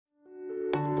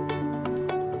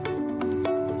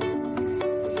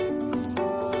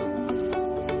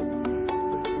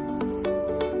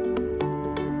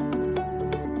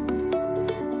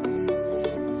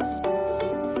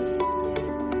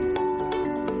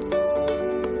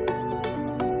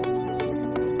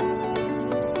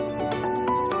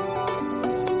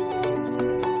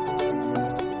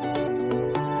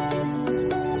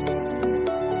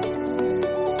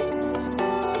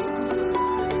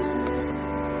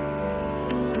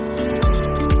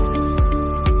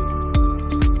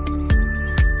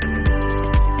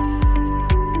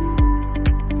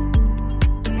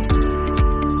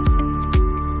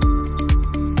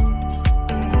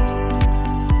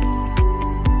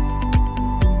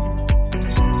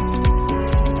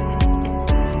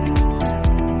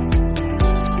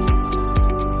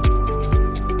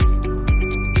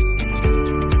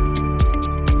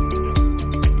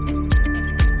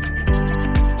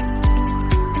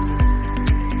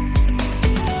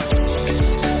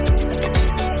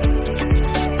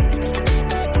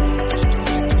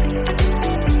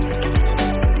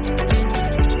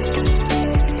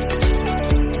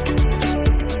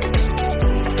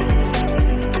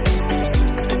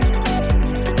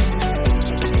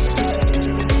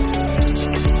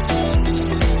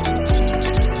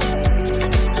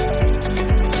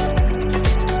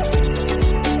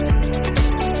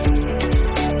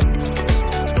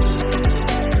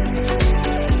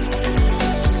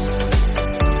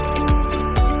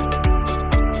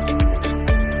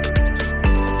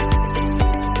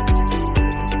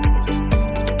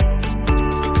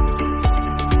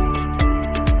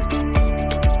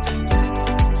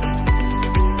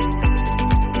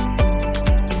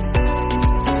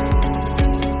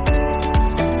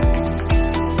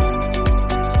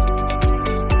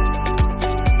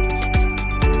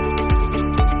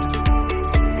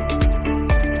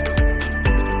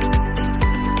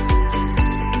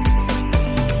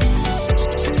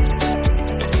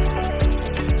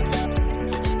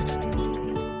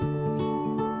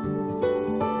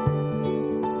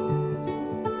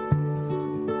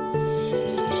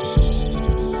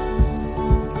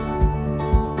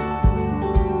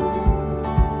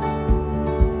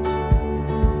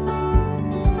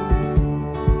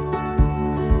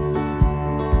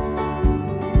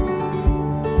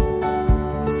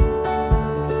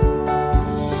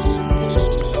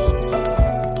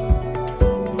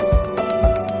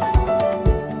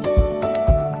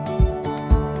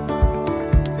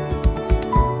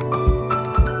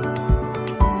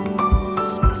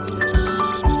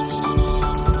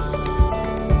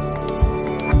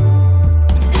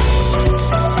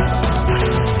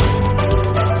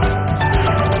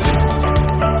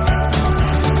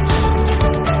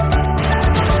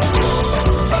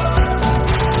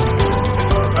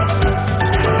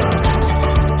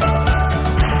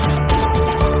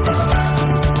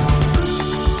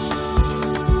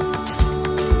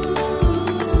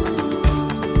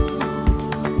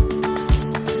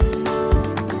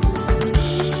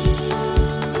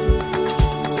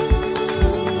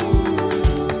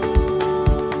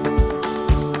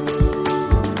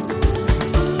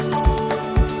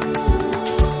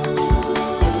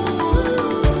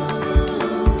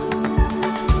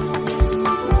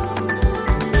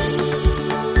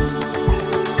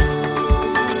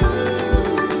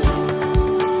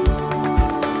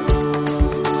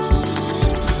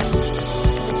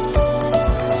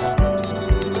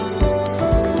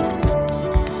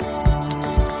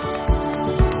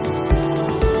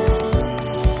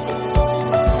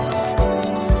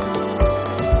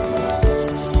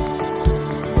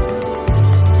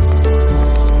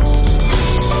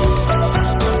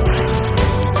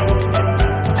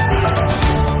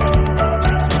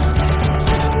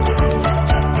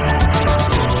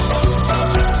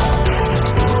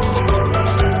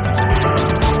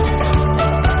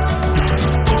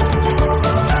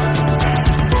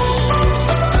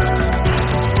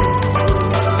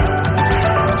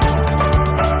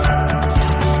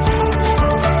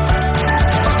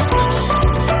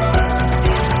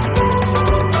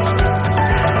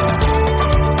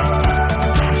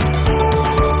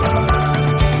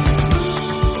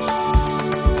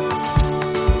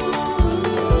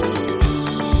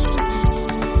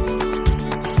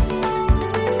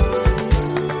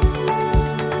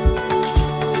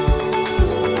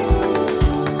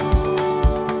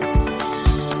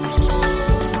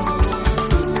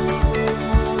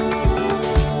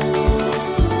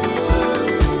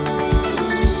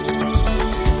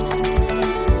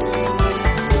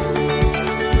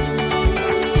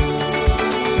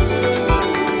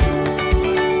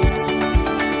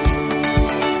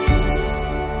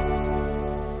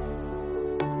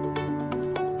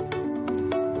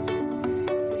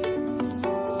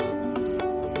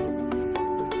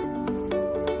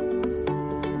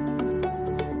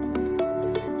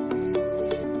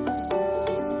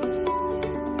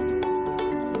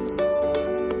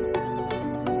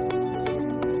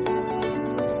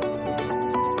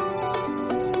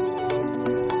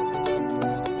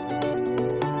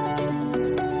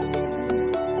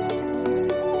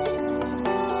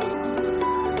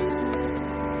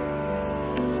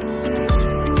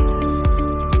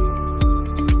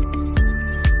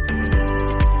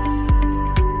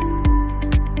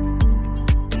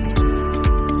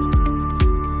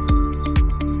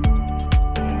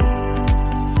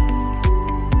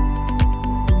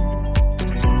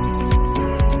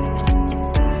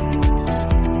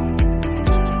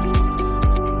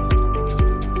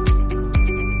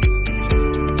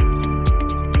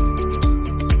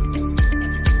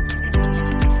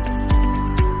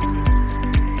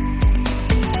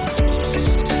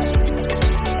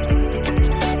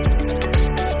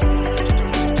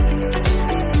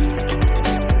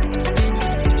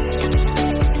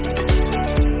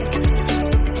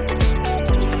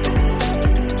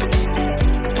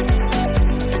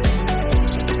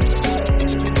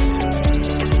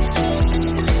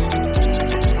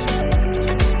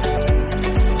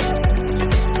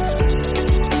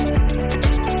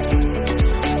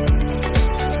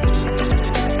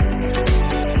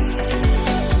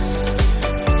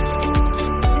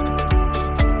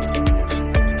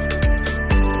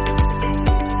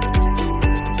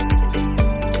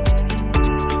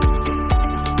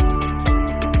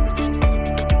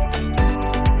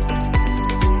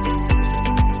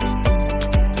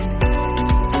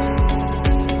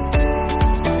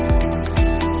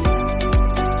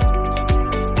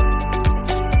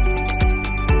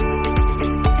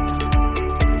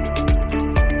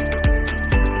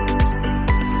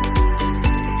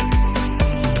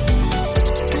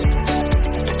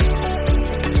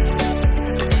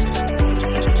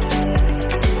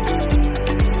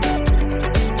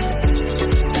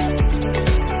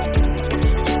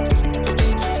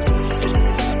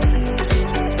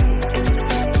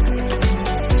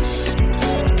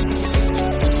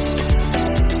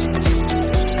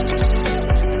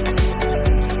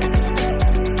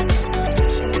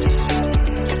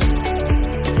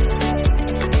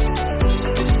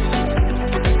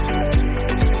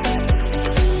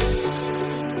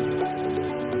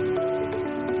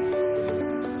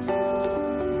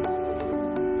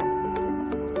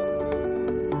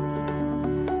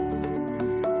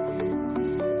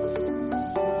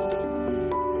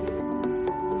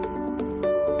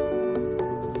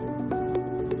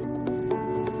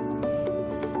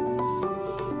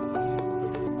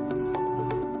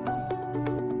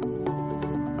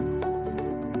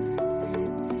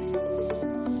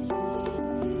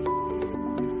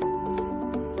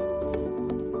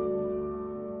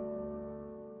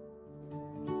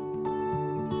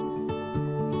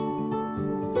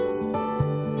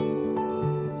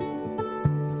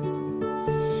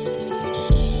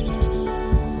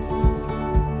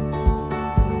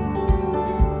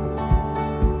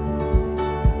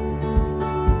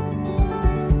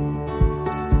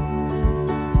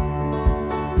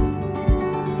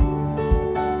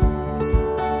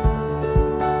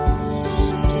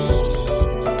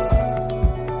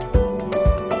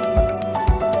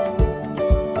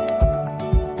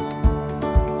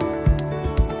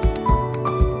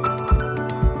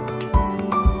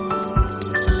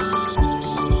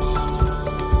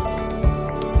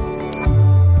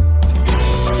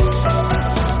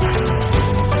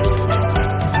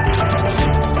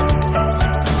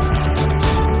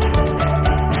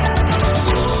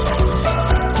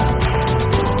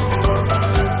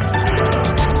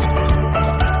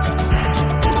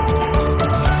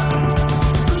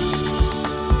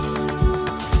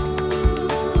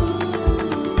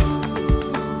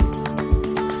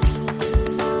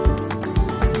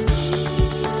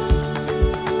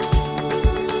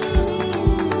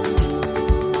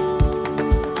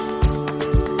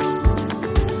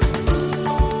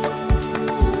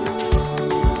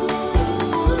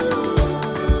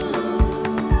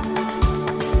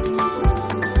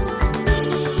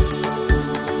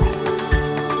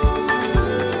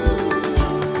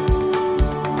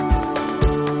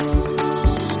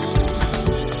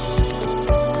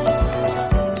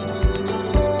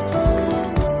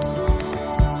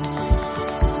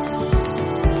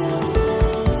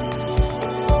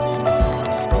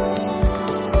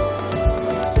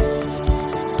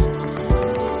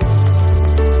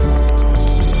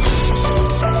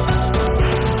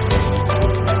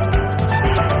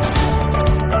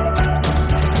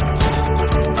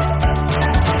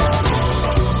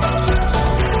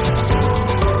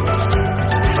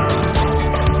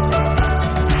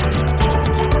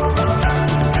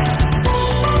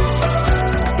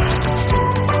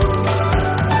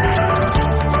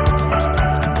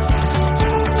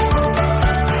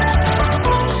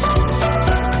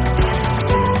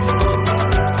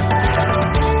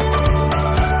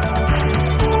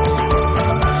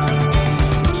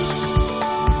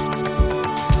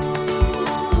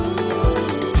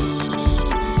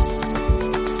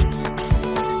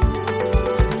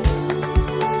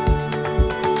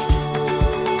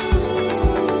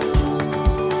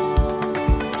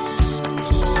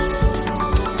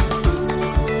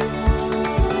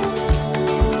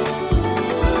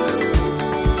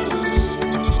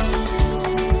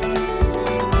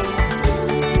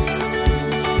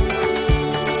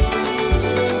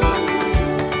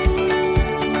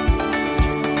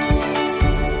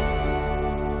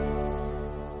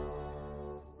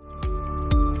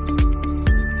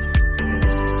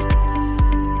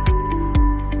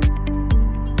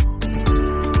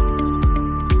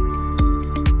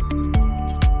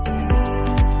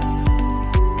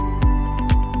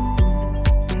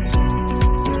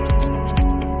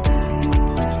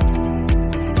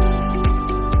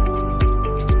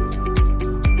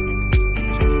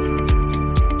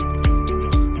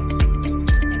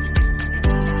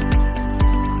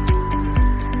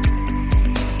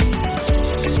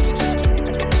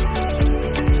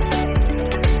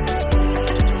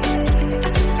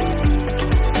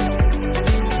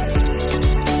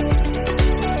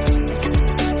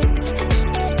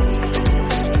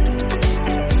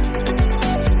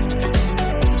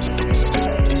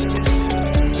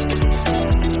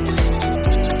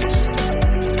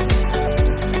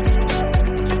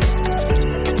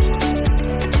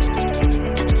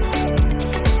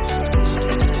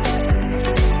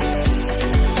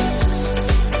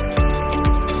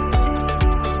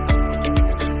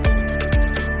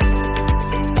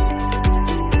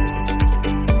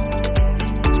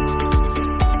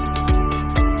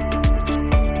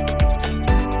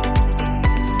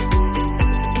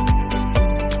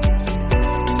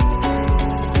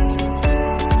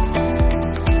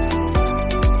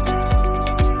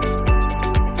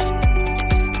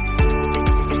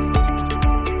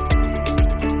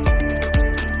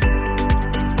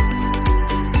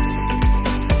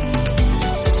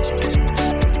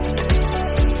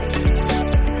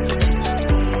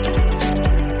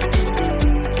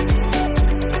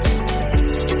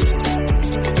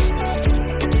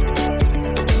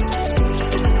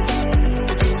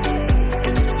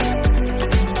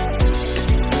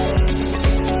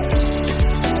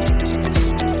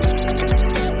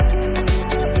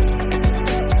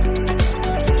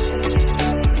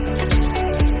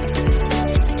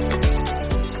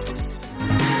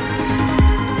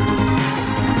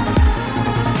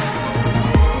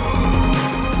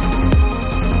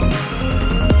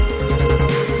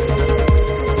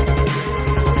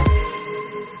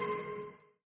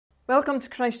Welcome to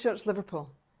Christchurch Liverpool.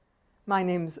 My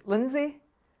name's Lindsay.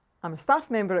 I'm a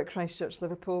staff member at Christchurch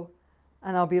Liverpool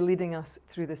and I'll be leading us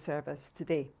through the service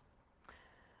today.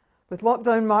 With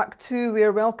Lockdown Mark II, we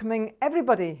are welcoming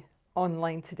everybody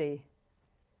online today.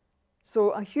 So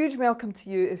a huge welcome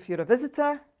to you if you're a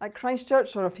visitor at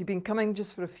Christchurch or if you've been coming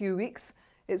just for a few weeks.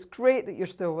 It's great that you're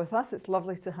still with us. It's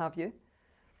lovely to have you.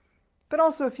 But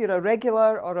also if you're a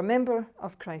regular or a member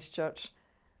of Christchurch,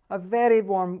 a very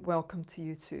warm welcome to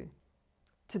you too.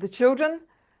 To the children,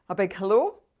 a big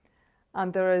hello.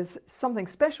 And there is something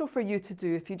special for you to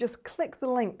do. If you just click the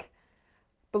link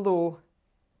below,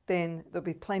 then there'll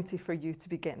be plenty for you to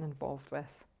be getting involved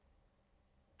with.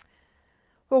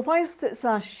 Well, whilst it's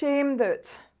a shame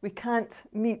that we can't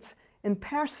meet in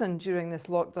person during this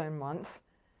lockdown month,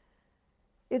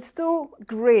 it's still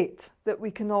great that we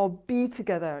can all be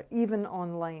together, even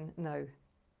online now.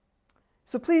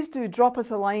 So please do drop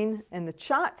us a line in the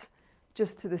chat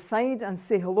just to the side and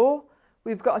say hello.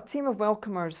 We've got a team of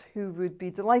welcomers who would be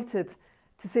delighted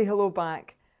to say hello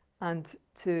back and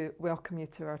to welcome you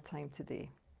to our time today.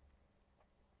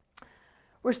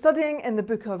 We're studying in the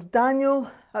book of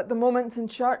Daniel at the moment in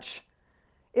church.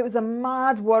 It was a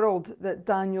mad world that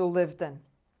Daniel lived in.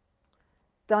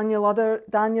 Daniel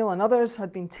and others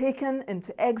had been taken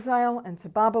into exile into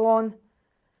Babylon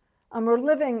and were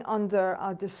living under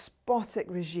a despotic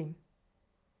regime.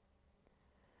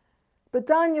 But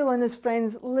Daniel and his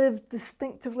friends lived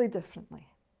distinctively differently.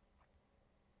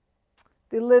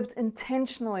 They lived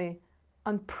intentionally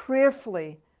and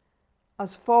prayerfully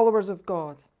as followers of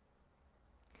God.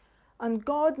 And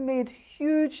God made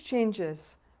huge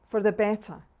changes for the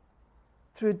better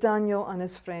through Daniel and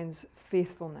his friends'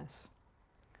 faithfulness.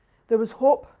 There was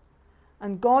hope,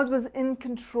 and God was in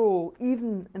control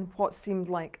even in what seemed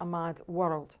like a mad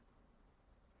world.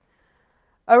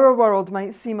 Our world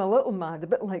might seem a little mad, a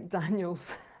bit like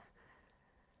Daniel's.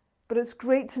 But it's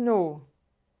great to know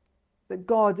that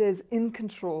God is in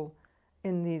control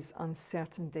in these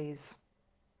uncertain days.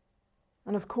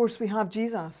 And of course, we have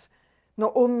Jesus,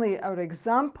 not only our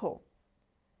example,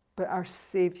 but our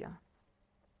Saviour.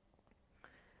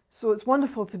 So it's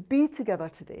wonderful to be together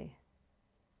today,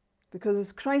 because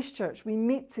as Christchurch, we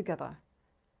meet together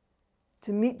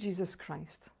to meet Jesus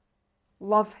Christ,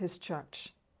 love his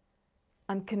church,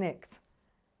 and connect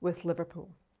with Liverpool.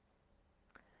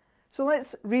 So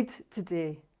let's read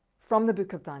today from the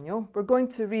book of Daniel. We're going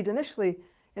to read initially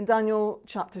in Daniel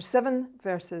chapter 7,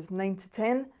 verses 9 to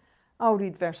 10. I'll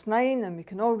read verse 9 and we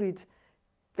can all read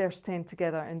verse 10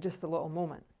 together in just a little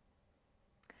moment.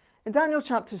 In Daniel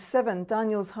chapter 7,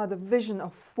 Daniel's had a vision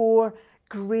of 4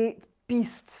 great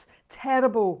beasts,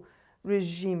 terrible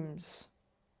regimes.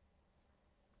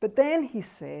 But then he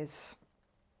says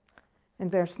in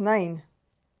verse 9,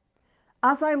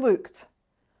 "As I looked,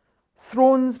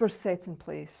 thrones were set in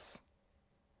place,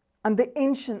 and the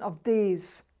Ancient of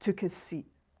Days took his seat.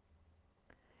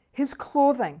 His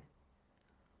clothing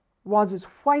was as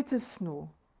white as snow.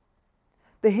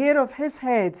 The hair of his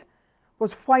head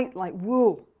was white like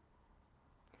wool.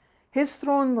 His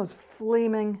throne was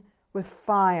flaming with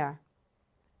fire,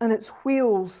 and its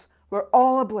wheels were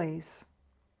all ablaze.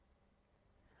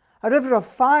 A river of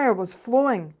fire was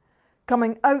flowing,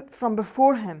 coming out from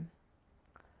before him.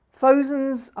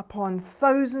 Thousands upon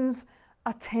thousands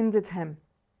attended him.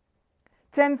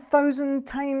 10,000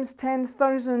 times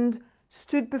 10,000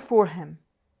 stood before him.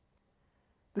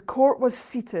 The court was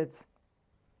seated,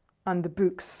 and the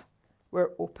books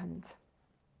were opened."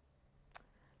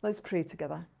 Let's pray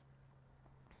together.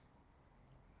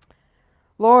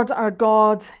 Lord our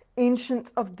God,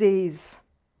 Ancient of Days,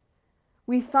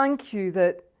 we thank you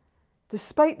that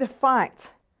despite the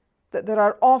fact that there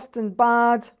are often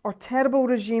bad or terrible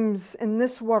regimes in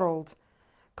this world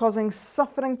causing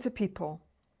suffering to people,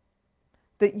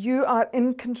 that you are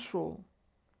in control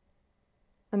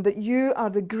and that you are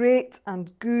the great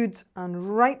and good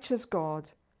and righteous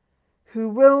God who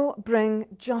will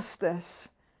bring justice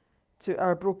to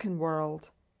our broken world.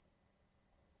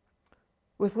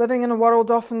 With living in a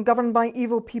world often governed by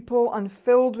evil people and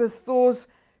filled with those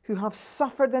who have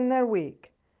suffered in their wake,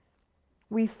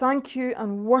 we thank you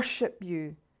and worship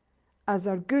you as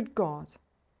our good God,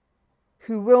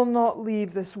 who will not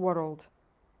leave this world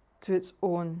to its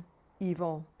own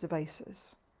evil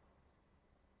devices.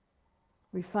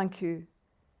 We thank you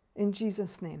in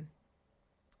Jesus' name.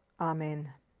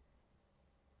 Amen.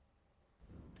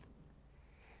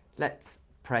 Let's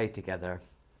pray together.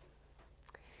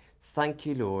 Thank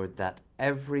you, Lord, that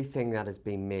everything that has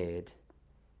been made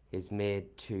is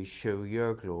made to show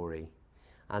your glory.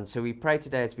 And so we pray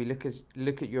today as we look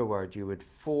at your word, you would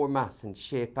form us and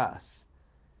shape us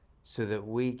so that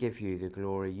we give you the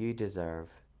glory you deserve.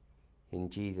 In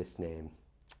Jesus' name,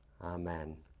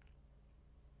 amen.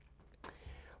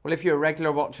 Well, if you're a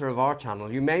regular watcher of our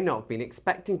channel, you may not have been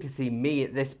expecting to see me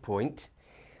at this point.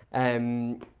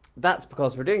 That's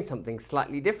because we're doing something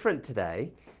slightly different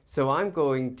today. So I'm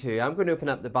going to open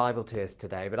up the Bible to us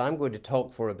today, but I'm going to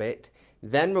talk for a bit.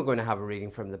 Then we're going to have a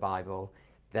reading from the Bible.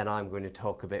 Then I'm going to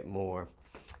talk a bit more.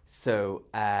 So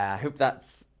I hope that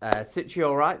suits you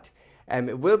all right.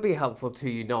 It will be helpful to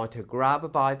you now to grab a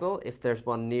Bible if there's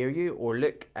one near you, or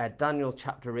look at Daniel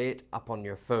chapter 8 up on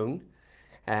your phone.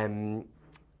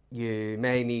 You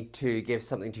may need to give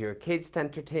something to your kids to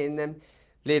entertain them.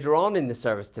 Later on in the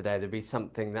service today, there'll be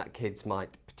something that kids might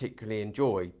particularly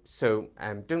enjoy. So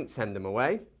don't send them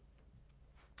away.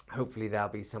 Hopefully there'll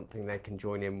be something they can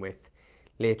join in with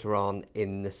later on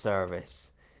in the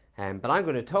service. But I'm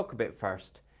going to talk a bit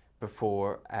first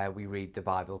before we read the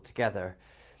Bible together.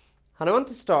 And I want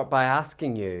to start by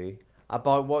asking you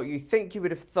about what you think you would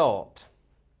have thought.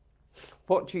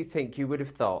 What do you think you would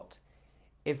have thought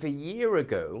if a year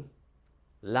ago,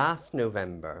 last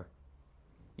November,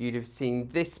 you'd have seen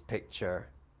this picture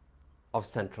of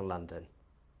central London?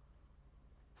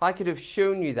 If I could have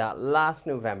shown you that last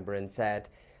November and said,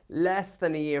 less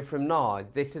than a year from now,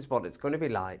 this is what it's going to be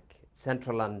like,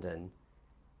 central London,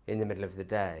 in the middle of the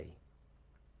day.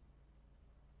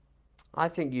 I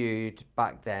think you'd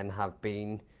back then have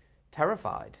been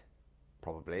terrified,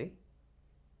 probably,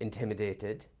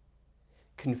 intimidated,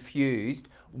 confused,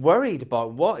 worried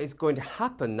about what is going to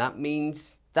happen. That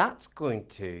means that's going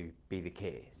to be the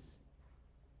case.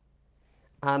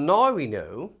 And now we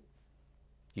know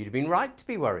you'd have been right to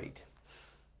be worried,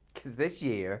 because this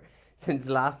year, since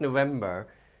last November,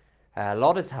 a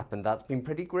lot has happened that's been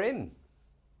pretty grim.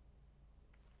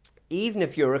 Even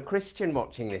if you're a Christian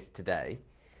watching this today,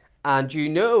 and you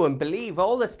know and believe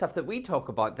all the stuff that we talk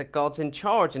about, that God's in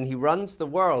charge and he runs the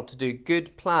world to do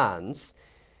good plans,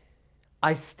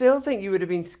 I still think you would have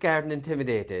been scared and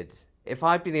intimidated if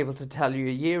I'd been able to tell you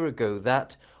a year ago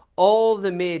that all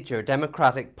the major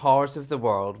democratic powers of the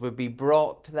world would be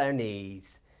brought to their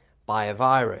knees by a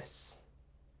virus.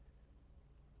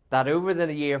 That over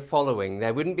the year following,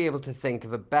 they wouldn't be able to think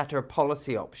of a better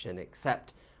policy option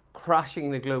except crashing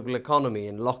the global economy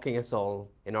and locking us all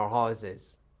in our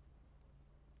houses.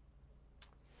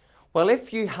 Well,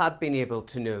 if you had been able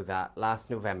to know that last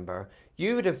November,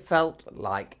 you would have felt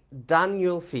like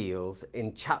Daniel feels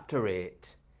in chapter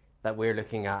 8 that we're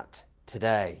looking at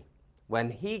today,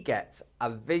 when he gets a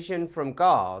vision from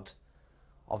God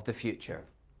of the future.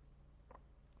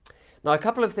 Now, a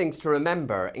couple of things to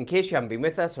remember, in case you haven't been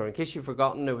with us or in case you've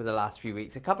forgotten over the last few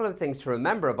weeks, a couple of things to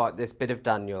remember about this bit of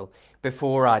Daniel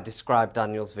before I describe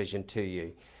Daniel's vision to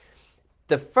you.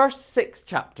 The first 6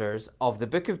 chapters of the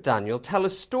book of Daniel tell a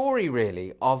story,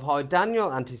 really, of how Daniel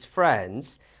and his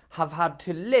friends have had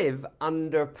to live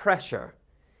under pressure.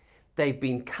 They've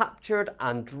been captured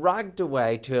and dragged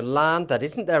away to a land that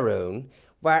isn't their own,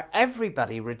 where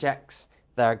everybody rejects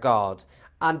their God.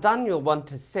 And Daniel 1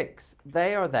 to 6,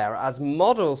 they are there as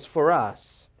models for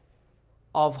us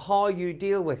of how you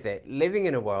deal with it, living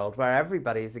in a world where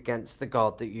everybody is against the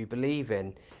God that you believe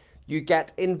in. You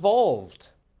get involved,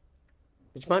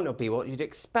 which might not be what you'd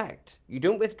expect. You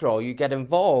don't withdraw, you get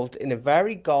involved in a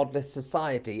very godless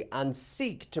society and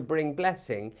seek to bring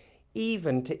blessing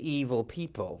even to evil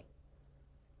people.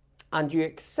 And you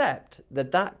accept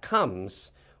that that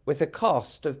comes with a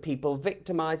cost of people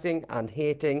victimizing and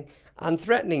hating and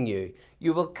threatening you.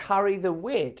 You will carry the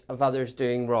weight of others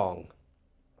doing wrong.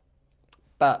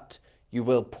 But you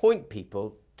will point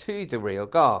people to the real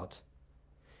God.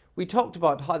 We talked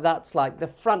about how that's like the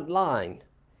front line.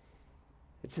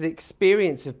 It's the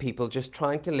experience of people just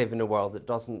trying to live in a world that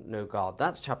doesn't know God.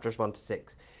 That's chapters 1 to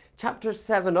 6. Chapter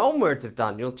 7 onwards of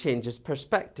Daniel changes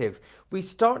perspective. We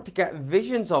start to get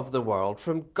visions of the world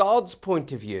from God's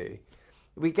point of view.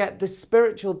 We get the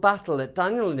spiritual battle that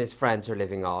Daniel and his friends are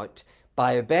living out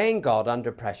by obeying God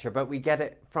under pressure, but we get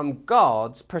it from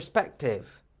God's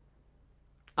perspective.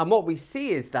 And what we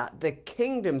see is that the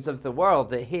kingdoms of the world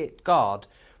that hate God,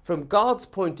 from God's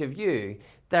point of view,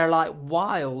 they're like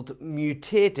wild,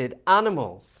 mutated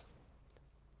animals.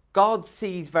 God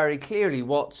sees very clearly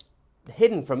what's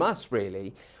hidden from us,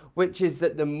 really, which is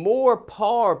that the more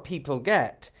power people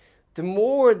get, the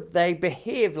more they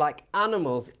behave like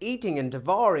animals, eating and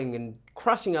devouring and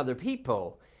crushing other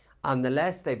people, and the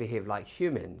less they behave like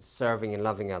humans, serving and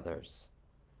loving others.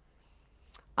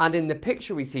 And in the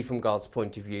picture we see from God's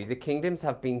point of view, the kingdoms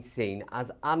have been seen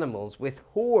as animals with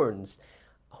horns.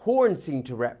 Horns seem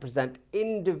to represent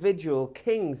individual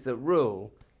kings that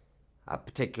rule at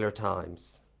particular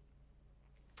times.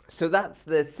 So that's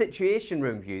the situation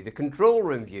room view, the control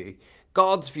room view,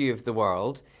 God's view of the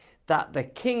world, that the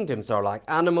kingdoms are like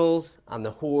animals and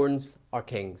the horns are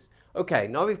kings. Okay,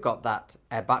 now we've got that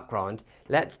background,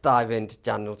 let's dive into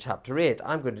Daniel chapter 8.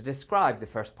 I'm going to describe the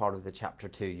first part of the chapter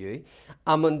to you.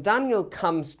 And when Daniel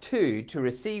comes to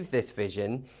receive this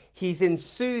vision, he's in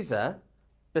Susa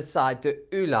beside the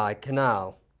Ulai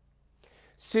Canal.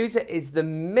 Susa is the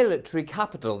military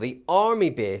capital, the army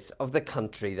base of the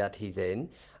country that he's in,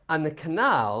 and the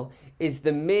canal is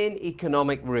the main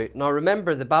economic route. Now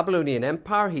remember, the Babylonian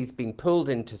Empire he's been pulled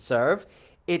in to serve.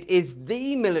 It is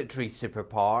the military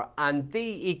superpower and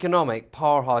the economic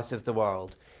powerhouse of the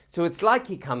world. So it's like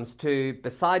he comes to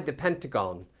beside the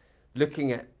Pentagon,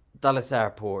 looking at Dulles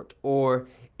Airport, or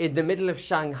in the middle of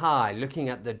Shanghai, looking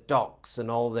at the docks and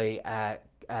all the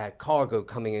cargo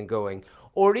coming and going,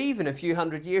 or even a few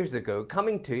hundred years ago,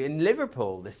 coming to in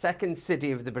Liverpool, the second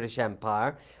city of the British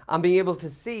Empire, and being able to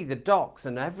see the docks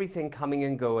and everything coming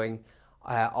and going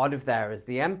out of there as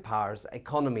the empire's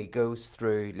economy goes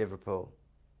through Liverpool.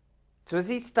 So as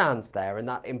he stands there in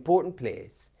that important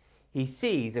place, he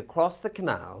sees across the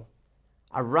canal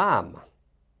a ram.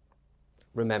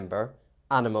 Remember,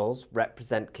 animals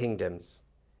represent kingdoms.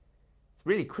 It's a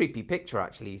really creepy picture,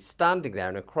 actually. He's standing there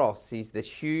and across sees this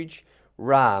huge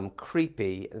ram,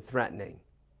 creepy and threatening.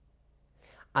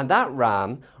 And that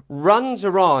ram runs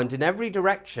around in every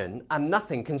direction and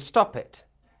nothing can stop it.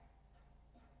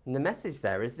 And the message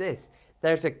there is this: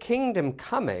 there's a kingdom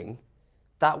coming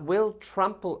that will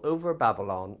trample over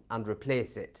Babylon and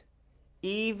replace it,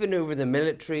 even over the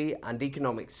military and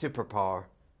economic superpower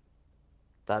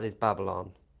that is Babylon.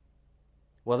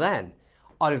 Well then,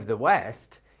 out of the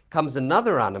west comes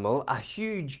another animal, a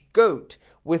huge goat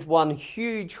with one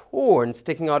huge horn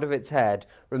sticking out of its head.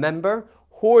 Remember,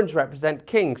 horns represent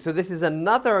kings. So this is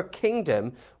another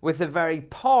kingdom with a very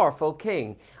powerful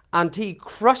king. And he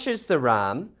crushes the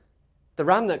ram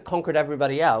that conquered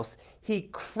everybody else. He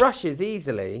crushes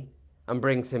easily and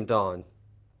brings him down.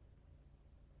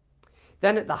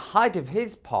 Then at the height of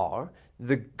his power,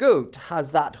 the goat has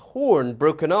that horn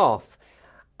broken off.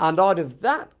 And out of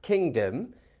that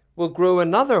kingdom will grow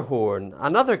another horn,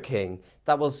 another king,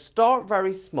 that will start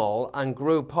very small and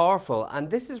grow powerful. And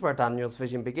this is where Daniel's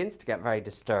vision begins to get very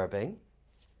disturbing,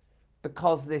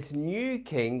 because this new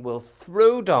king will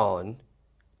throw down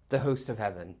the host of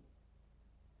heaven.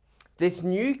 This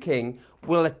new king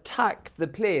will attack the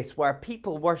place where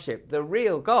people worship the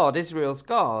real God, Israel's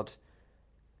God.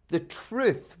 The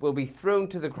truth will be thrown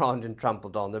to the ground and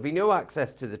trampled on. There'll be no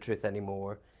access to the truth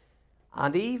anymore.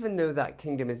 And even though that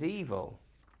kingdom is evil,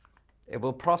 it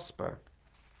will prosper.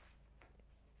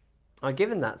 Now,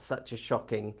 given that's such a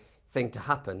shocking thing to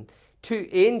happen, two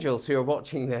angels who are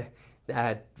watching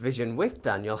the vision with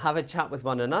Daniel have a chat with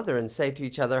one another and say to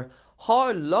each other,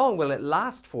 how long will it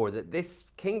last for that this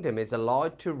kingdom is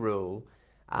allowed to rule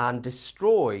and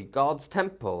destroy God's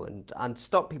temple and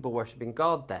stop people worshipping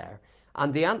God there?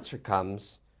 And the answer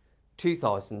comes,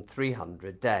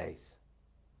 2,300 days.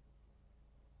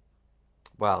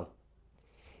 Well,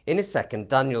 in a second,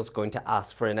 Daniel's going to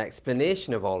ask for an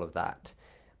explanation of all of that.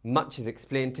 Much is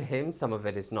explained to him, some of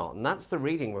it is not. And that's the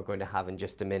reading we're going to have in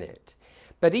just a minute.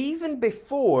 But even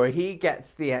before he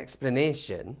gets the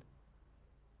explanation,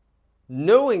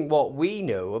 knowing what we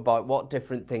know about what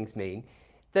different things mean,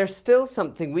 there's still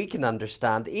something we can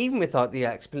understand even without the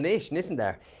explanation, isn't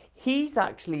there? He's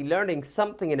actually learning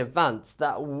something in advance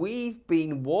that we've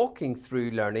been walking through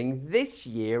learning this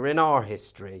year in our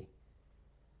history.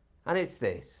 And it's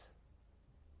this: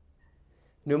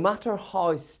 no matter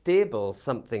how stable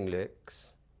something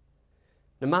looks,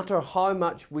 no matter how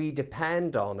much we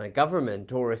depend on a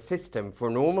government or a system for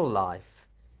normal life,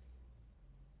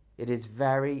 it is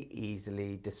very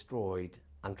easily destroyed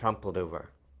and trampled over.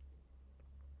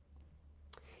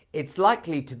 It's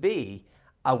likely to be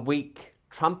a weak,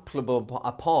 trampleable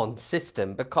upon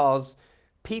system because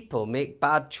people make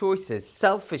bad choices,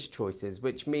 selfish choices,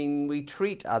 which mean we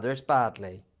treat others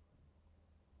badly.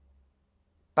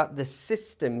 But the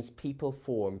systems people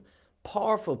form,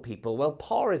 powerful people, well,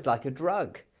 power is like a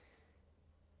drug.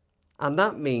 And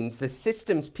that means the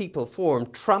systems people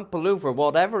form trample over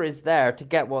whatever is there to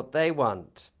get what they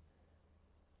want.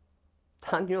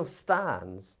 Daniel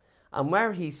stands, and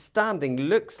where he's standing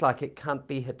looks like it can't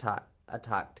be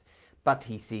attacked. But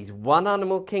he sees one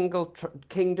animal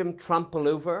kingdom trample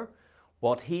over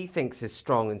what he thinks is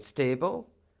strong and stable,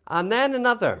 and then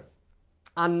another.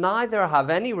 And neither have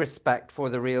any respect for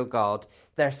the real God.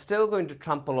 They're still going to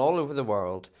trample all over the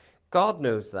world. God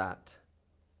knows that.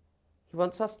 He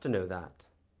wants us to know that.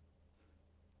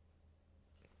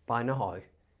 By now,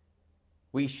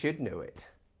 we should know it.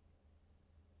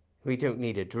 We don't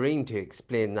need a dream to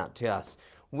explain that to us.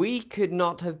 We could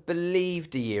not have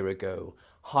believed a year ago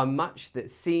how much that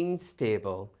seemed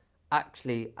stable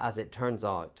actually, as it turns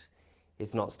out,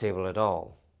 is not stable at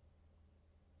all.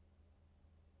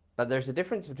 But there's a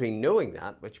difference between knowing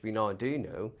that, which we now do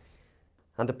know,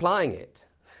 and applying it.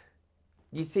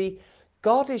 You see,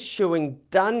 God is showing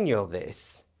Daniel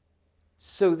this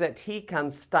so that he can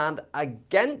stand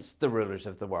against the rulers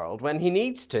of the world when he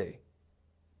needs to.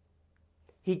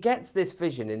 He gets this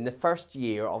vision in the first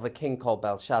year of a king called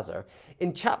Belshazzar.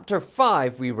 In chapter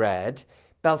 5, we read,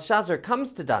 Belshazzar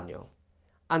comes to Daniel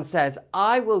and says,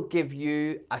 I will give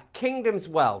you a kingdom's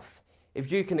wealth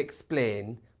if you can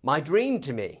explain my dream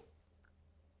to me.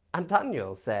 And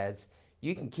Daniel says,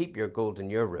 you can keep your gold in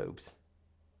your robes.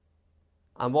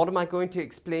 And what am I going to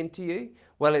explain to you?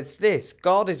 Well, it's this.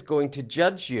 God is going to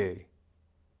judge you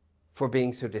for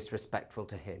being so disrespectful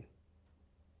to him.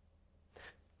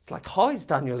 It's like, how is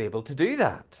Daniel able to do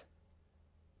that?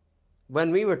 When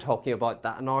we were talking about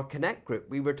that in our Connect group,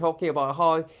 we were talking about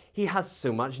how he has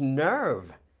so much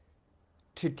nerve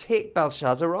to take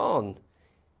Belshazzar on,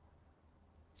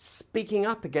 speaking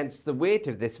up against the weight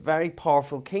of this very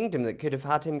powerful kingdom that could have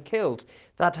had him killed,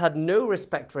 that had no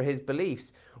respect for his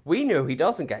beliefs. We know he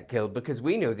doesn't get killed because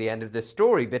we know the end of the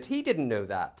story, but he didn't know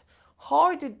that.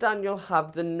 How did Daniel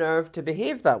have the nerve to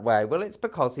behave that way? Well, it's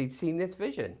because he'd seen this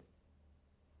vision.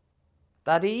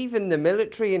 That even the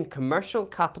military and commercial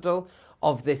capital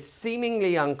of this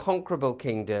seemingly unconquerable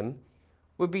kingdom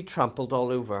would be trampled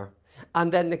all over.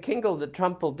 And then the kingdom that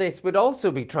trampled this would also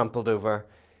be trampled over.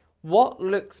 What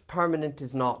looks permanent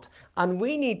is not. And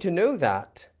we need to know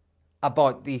that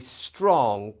about these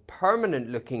strong,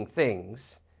 permanent-looking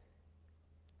things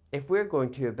if we're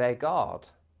going to obey God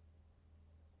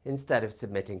instead of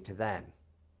submitting to them.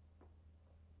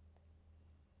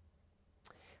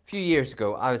 A few years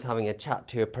ago, I was having a chat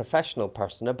to a professional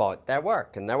person about their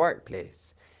work and their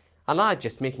workplace. And I,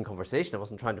 just making conversation, I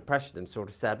wasn't trying to pressure them, sort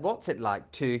of said, what's it like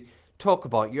to talk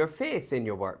about your faith in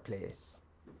your workplace?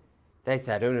 They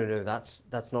said, oh, no, that's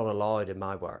not allowed in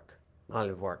my work. My line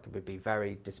of work would be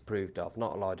very disapproved of,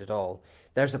 not allowed at all.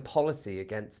 There's a policy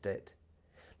against it.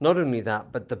 Not only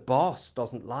that, but the boss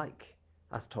doesn't like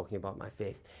us talking about my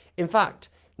faith. In fact,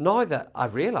 now that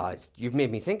I've realised, you've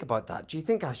made me think about that, do you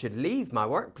think I should leave my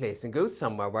workplace and go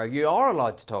somewhere where you are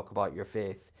allowed to talk about your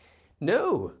faith?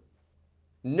 No.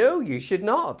 No, you should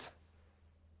not.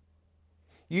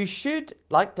 You should,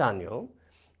 like Daniel,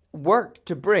 work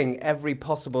to bring every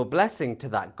possible blessing to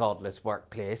that godless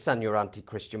workplace and your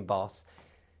anti-Christian boss.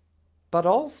 But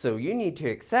also, you need to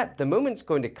accept the moment's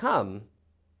going to come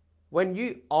when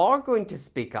you are going to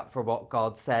speak up for what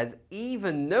God says,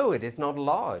 even though it is not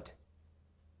allowed.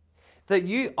 That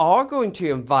you are going to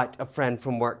invite a friend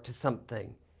from work to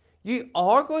something. You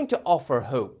are going to offer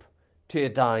hope to a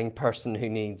dying person who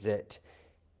needs it.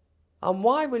 And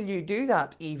why will you do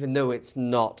that even though it's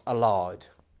not allowed?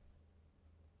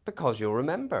 Because you'll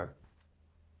remember,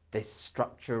 this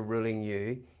structure ruling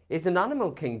you is an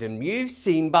animal kingdom. You've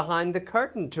seen behind the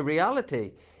curtain to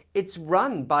reality. It's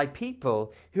run by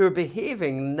people who are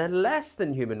behaving in a less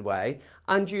than human way,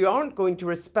 and you aren't going to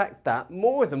respect that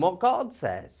more than what God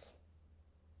says.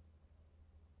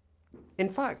 In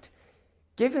fact,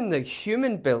 given the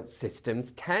human-built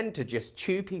systems tend to just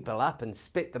chew people up and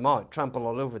spit them out, trample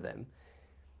all over them,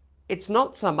 it's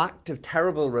not some act of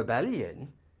terrible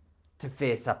rebellion to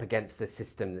face up against the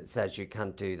system that says you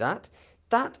can't do that.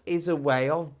 That is a way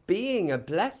of being a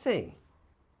blessing.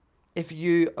 If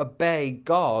you obey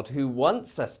God, who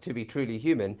wants us to be truly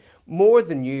human, more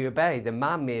than you obey the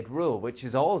man-made rule, which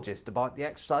is all just about the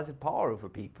exercise of power over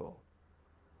people.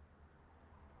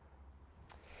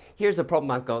 Here's a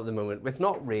problem I've got at the moment with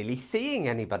not really seeing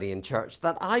anybody in church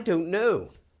that I don't know.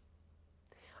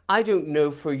 I don't know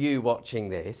for you watching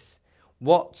this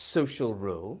what social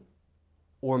rule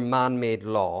or man-made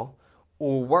law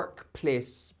or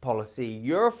workplace policy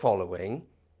you're following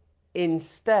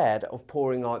instead of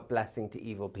pouring out blessing to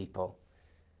evil people.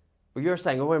 Well, you're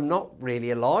saying, oh, I'm not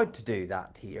really allowed to do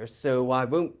that here, so I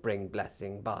won't bring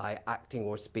blessing by acting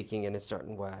or speaking in a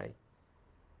certain way.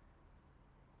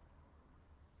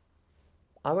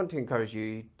 I want to encourage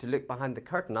you to look behind the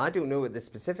curtain. I don't know what the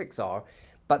specifics are,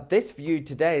 but this view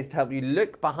today is to help you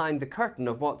look behind the curtain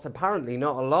of what's apparently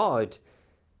not allowed.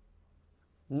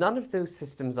 None of those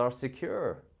systems are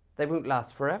secure. They won't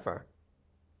last forever.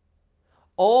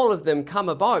 All of them come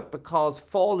about because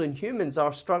fallen humans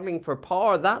are struggling for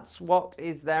power. That's what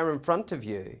is there in front of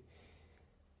you.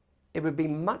 It would be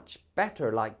much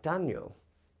better, like Daniel,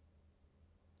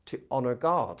 to honor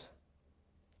God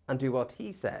and do what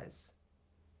he says.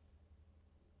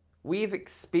 we've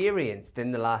experienced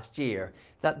in the last year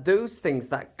that those things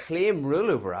that claim rule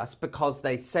over us because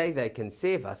they say they can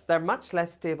save us, they're much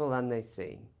less stable than they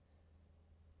seem.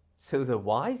 So the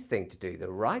wise thing to do,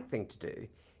 the right thing to do,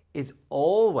 is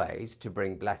always to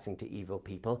bring blessing to evil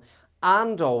people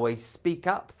and always speak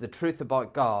up the truth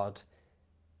about God,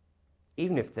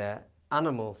 even if the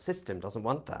animal system doesn't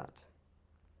want that.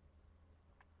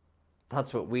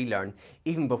 That's what we learn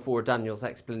even before Daniel's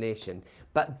explanation.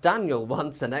 But Daniel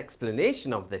wants an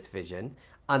explanation of this vision,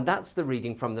 and that's the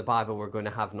reading from the Bible we're going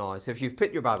to have now. So if you've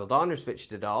put your Bible down or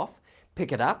switched it off,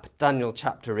 pick it up, Daniel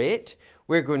chapter 8.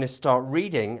 We're going to start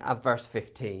reading at verse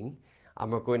 15,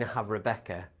 and we're going to have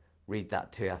Rebecca read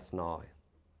that to us now.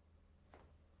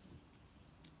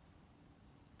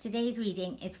 Today's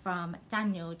reading is from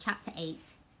Daniel chapter 8,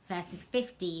 verses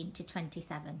 15 to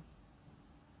 27.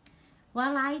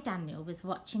 While I, Daniel, was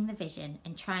watching the vision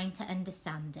and trying to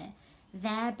understand it,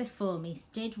 there before me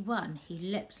stood one who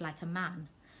looked like a man,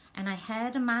 and I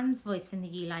heard a man's voice from the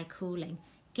Uli calling,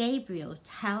 "Gabriel,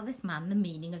 tell this man the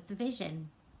meaning of the vision."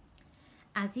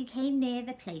 As he came near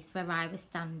the place where I was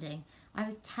standing, I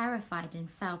was terrified and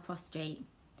fell prostrate.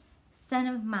 "Son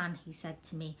of man," he said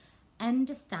to me,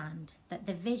 "understand that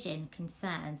the vision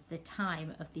concerns the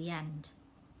time of the end."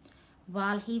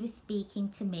 While he was speaking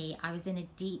to me, I was in a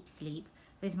deep sleep,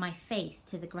 with my face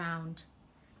to the ground.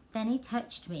 Then he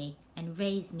touched me and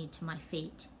raised me to my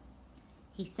feet.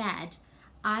 He said,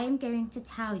 "I am going to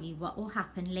tell you what will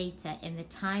happen later in the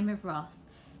time of wrath,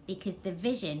 because the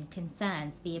vision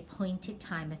concerns the appointed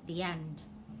time of the end.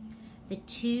 The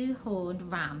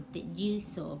two-horned ram that you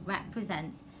saw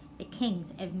represents the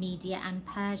kings of Media and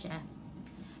Persia.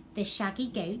 The shaggy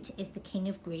goat is the king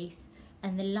of Greece,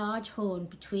 and the large horn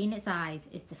between its eyes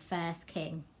is the first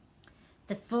king.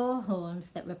 The 4 horns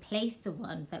that replace the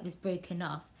one that was broken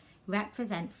off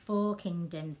represent 4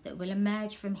 kingdoms that will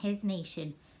emerge from his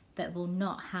nation but will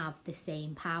not have the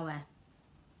same power.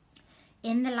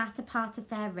 In the latter part of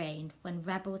their reign, when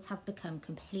rebels have become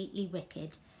completely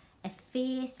wicked, a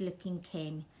fierce-looking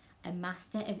king, a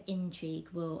master of intrigue,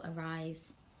 will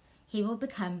arise. He will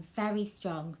become very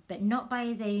strong, but not by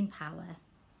his own power.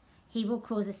 He will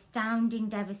cause astounding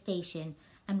devastation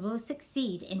and will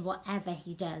succeed in whatever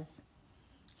he does.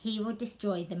 He will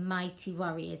destroy the mighty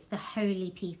warriors, the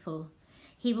holy people.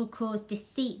 He will cause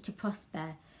deceit to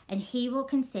prosper, and he will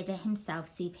consider himself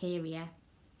superior.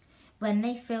 When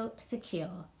they feel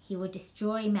secure, he will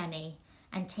destroy many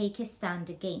and take his stand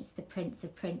against the Prince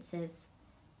of Princes.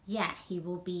 Yet he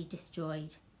will be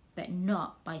destroyed, but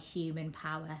not by human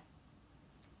power.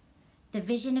 The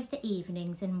vision of the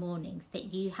evenings and mornings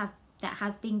that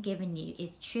has been given you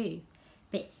is true,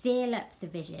 but seal up the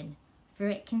vision, for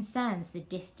it concerns the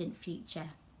distant future.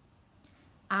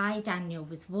 I, Daniel,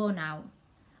 was worn out.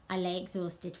 I lay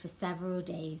exhausted for several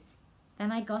days.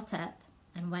 Then I got up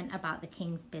and went about the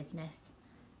king's business.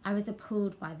 I was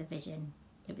appalled by the vision.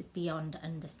 It was beyond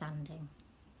understanding.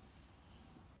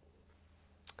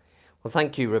 Well,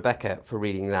 thank you, Rebecca, for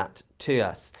reading that to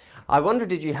us. I wonder,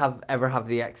 did you ever have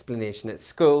the explanation at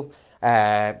school,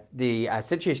 the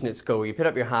situation at school where you put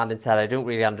up your hand and said, "I don't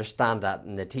really understand that,"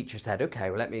 and the teacher said, "Okay,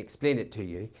 well, let me explain it to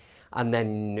you." And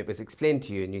then it was explained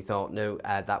to you and you thought, no,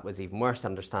 that was even worse,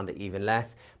 understand it even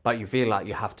less, but you feel like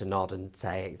you have to nod and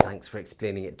say, "Thanks for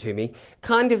explaining it to me."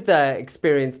 Kind of the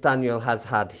experience Daniel has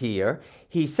had here.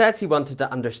 He says he wanted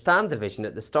to understand the vision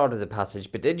at the start of the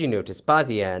passage, but did you notice by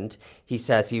the end, he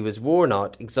says he was worn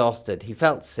out, exhausted, he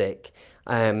felt sick,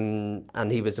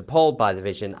 and he was appalled by the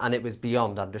vision, and it was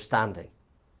beyond understanding.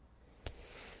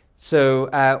 So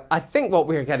I think what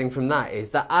we're getting from that is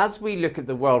that as we look at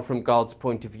the world from God's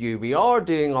point of view, we are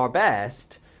doing our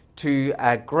best to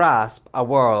grasp a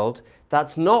world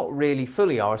that's not really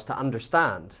fully ours to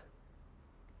understand.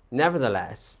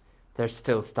 Nevertheless, there's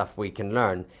still stuff we can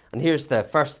learn. And here's the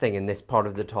first thing in this part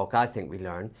of the talk I think we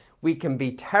learn. We can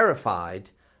be terrified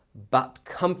but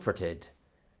comforted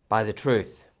by the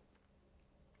truth.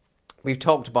 We've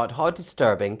talked about how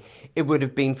disturbing it would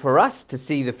have been for us to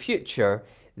see the future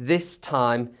this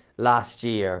time last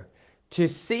year, to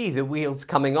see the wheels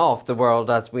coming off the world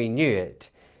as we knew it.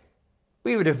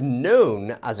 We would have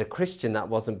known as a Christian that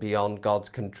wasn't beyond God's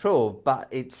control, but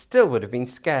it still would have been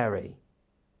scary.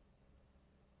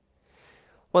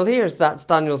 Well, that's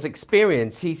Daniel's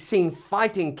experience. He's seen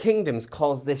fighting kingdoms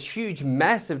cause this huge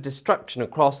mess of destruction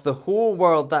across the whole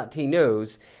world that he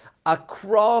knows,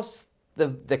 across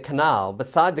the canal,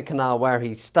 beside the canal where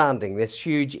he's standing, this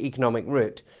huge economic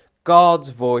route. God's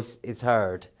voice is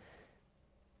heard.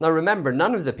 Now remember,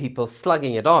 none of the people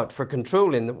slugging it out for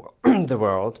controlling the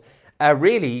world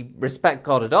really respect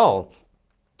God at all.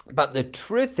 But the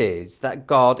truth is that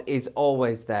God is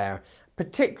always there.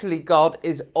 Particularly, God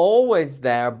is always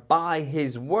there by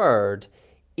his word,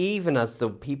 even as the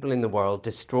people in the world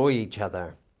destroy each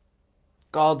other.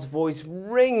 God's voice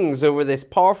rings over this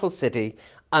powerful city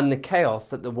and the chaos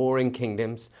that the warring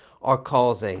kingdoms are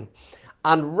causing.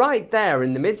 And right there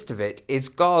in the midst of it is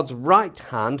God's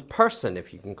right-hand person,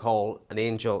 if you can call an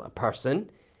angel a person,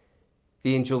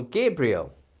 the angel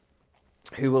Gabriel,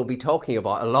 who we'll be talking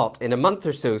about a lot in a month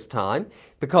or so's time,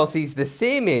 because he's the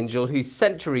same angel who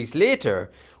centuries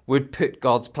later would put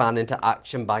God's plan into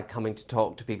action by coming to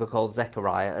talk to people called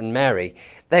Zechariah and Mary.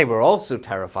 They were also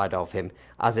terrified of him,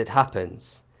 as it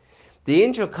happens. The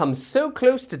angel comes so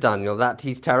close to Daniel that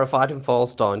he's terrified and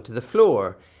falls down to the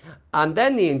floor. And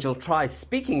then the angel tries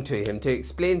speaking to him to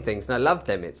explain things. And I love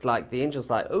them. It's like the angel's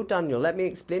like, oh, Daniel, let me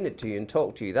explain it to you and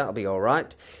talk to you. That'll be all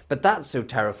right. But that's so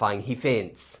terrifying, he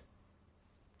faints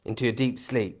into a deep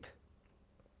sleep.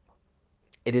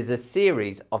 It is a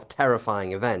series of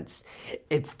terrifying events.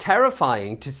 It's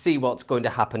terrifying to see what's going to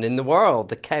happen in the world,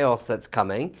 the chaos that's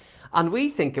coming. And we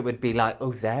think it would be like,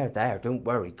 oh, there, don't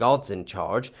worry, God's in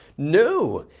charge.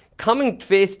 No, coming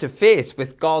face to face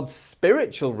with God's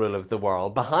spiritual rule of the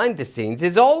world behind the scenes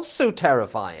is also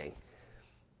terrifying.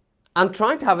 And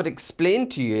trying to have it explained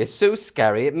to you is so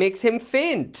scary it makes him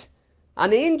faint.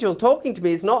 An angel talking to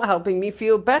me is not helping me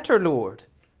feel better, Lord.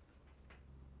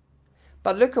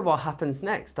 But look at what happens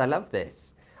next. I love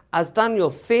this. As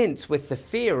Daniel faints with the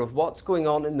fear of what's going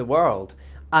on in the world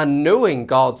and knowing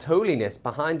God's holiness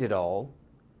behind it all,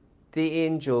 the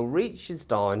angel reaches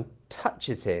down,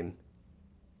 touches him,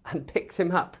 and picks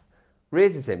him up,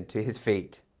 raises him to his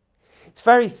feet. It's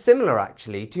very similar,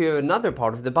 actually, to another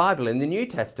part of the Bible in the New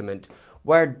Testament,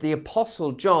 where the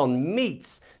Apostle John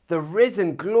meets the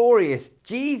risen, glorious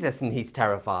Jesus, and he's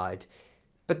terrified.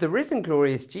 But the risen,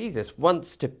 glorious Jesus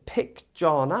wants to pick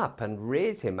John up and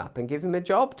raise him up and give him a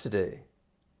job to do.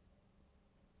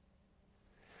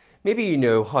 Maybe you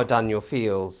know how Daniel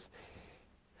feels.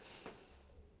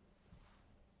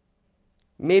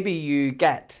 Maybe you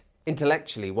get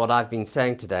intellectually what I've been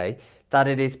saying today, that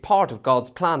it is part of God's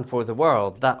plan for the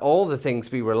world, that all the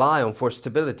things we rely on for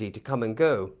stability to come and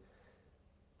go.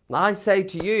 I say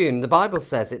to you, and the Bible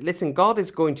says it, listen, God is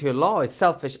going to allow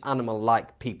selfish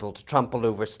animal-like people to trample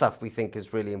over stuff we think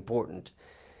is really important.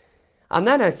 And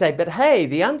then I say, but hey,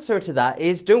 the answer to that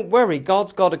is, don't worry,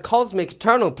 God's got a cosmic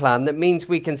eternal plan that means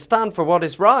we can stand for what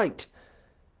is right.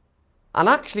 And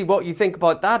actually what you think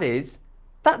about that is,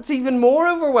 that's even more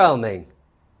overwhelming,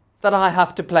 that I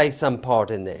have to play some part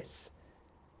in this.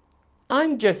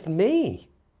 I'm just me.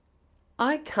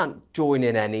 I can't join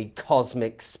in any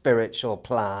cosmic spiritual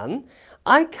plan.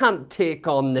 I can't take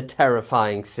on the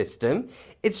terrifying system.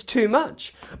 It's too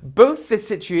much. Both the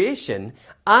situation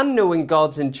and knowing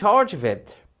God's in charge of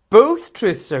it, both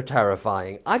truths are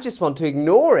terrifying. I just want to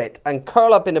ignore it and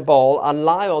curl up in a ball and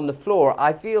lie on the floor.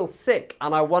 I feel sick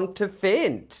and I want to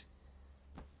faint.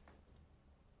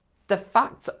 The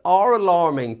facts are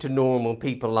alarming to normal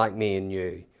people like me and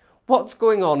you. What's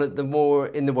going on in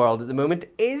the world at the moment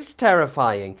is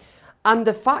terrifying. And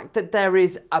the fact that there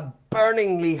is a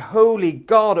burningly holy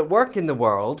God at work in the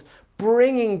world,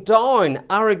 bringing down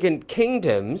arrogant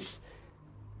kingdoms,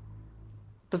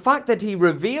 the fact that he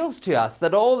reveals to us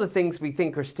that all the things we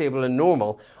think are stable and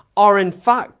normal are in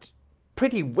fact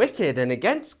pretty wicked and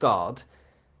against God,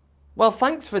 well,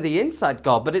 thanks for the insight,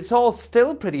 God, but it's all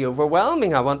still pretty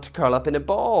overwhelming. I want to curl up in a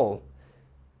ball.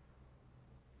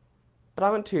 But I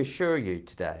want to assure you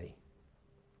today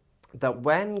that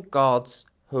when God's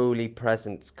holy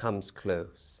presence comes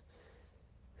close,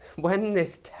 when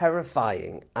this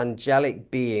terrifying angelic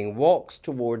being walks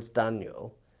towards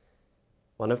Daniel,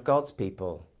 one of God's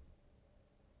people,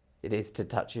 it is to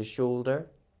touch his shoulder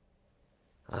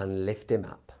and lift him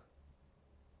up.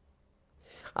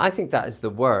 I think that is the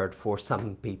word for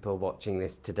some people watching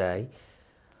this today.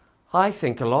 I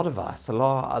think a lot of us, a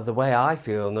lot of the way I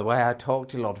feel and the way I talk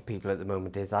to a lot of people at the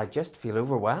moment is I just feel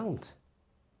overwhelmed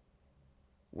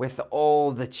with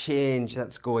all the change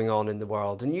that's going on in the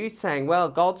world. And you saying, well,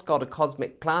 God's got a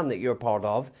cosmic plan that you're part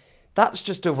of, that's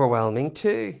just overwhelming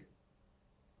too.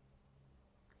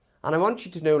 And I want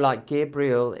you to know, like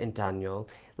Gabriel in Daniel,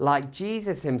 like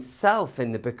Jesus himself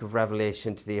in the book of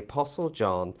Revelation to the Apostle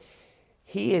John,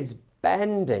 he is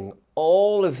bending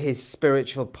all of his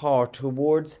spiritual power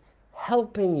towards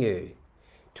helping you,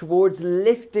 towards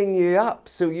lifting you up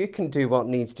so you can do what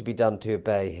needs to be done to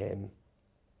obey him.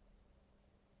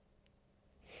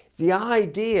 The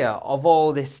idea of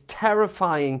all this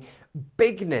terrifying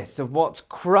bigness of what's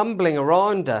crumbling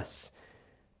around us,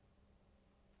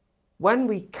 when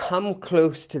we come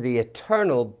close to the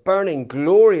eternal, burning,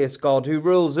 glorious God who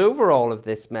rules over all of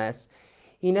this mess,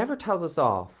 he never tells us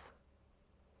off.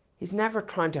 He's never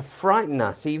trying to frighten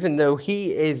us, even though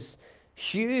he is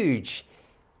huge.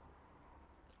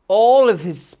 All of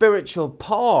his spiritual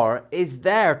power is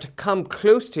there to come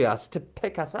close to us, to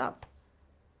pick us up,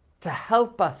 to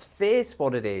help us face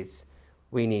what it is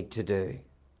we need to do.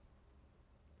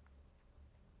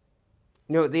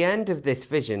 You know, at the end of this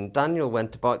vision, Daniel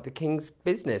went about the king's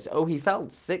business. Oh, he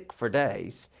felt sick for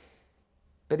days,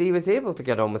 but he was able to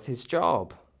get on with his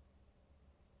job.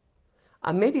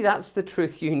 And maybe that's the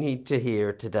truth you need to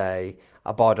hear today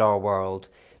about our world,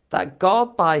 that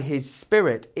God by his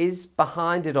Spirit is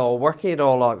behind it all, working it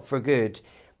all out for good,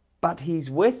 but he's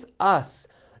with us,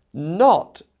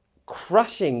 not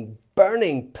crushing,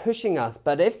 burning, pushing us,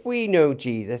 but if we know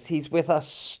Jesus, he's with us,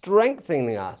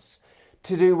 strengthening us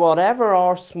to do whatever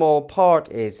our small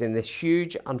part is in this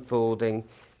huge, unfolding,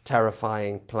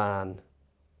 terrifying plan.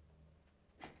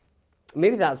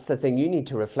 Maybe that's the thing you need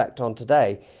to reflect on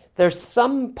today. There's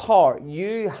some part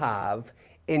you have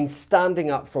in standing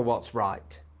up for what's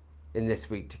right in this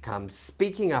week to come,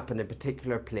 speaking up in a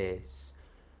particular place,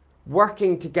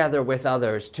 working together with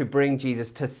others to bring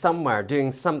Jesus to somewhere,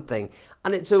 doing something.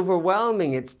 And it's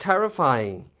overwhelming, it's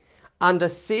terrifying. And a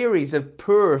series of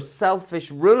poor,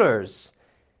 selfish rulers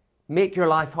make your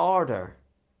life harder.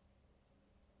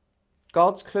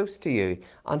 God's close to you,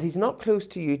 and he's not close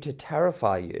to you to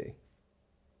terrify you.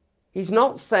 He's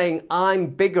not saying, I'm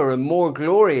bigger and more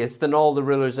glorious than all the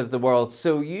rulers of the world,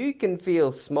 so you can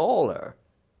feel smaller.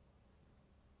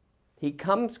 He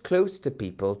comes close to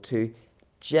people to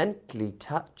gently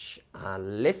touch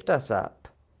and lift us up.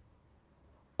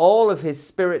 All of his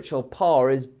spiritual power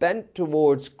is bent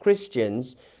towards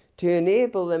Christians to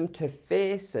enable them to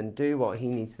face and do what he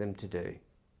needs them to do.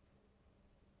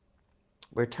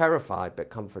 We're terrified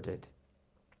but comforted.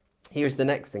 Here's the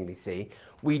next thing we see.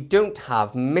 We don't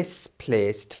have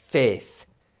misplaced faith.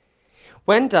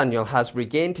 When Daniel has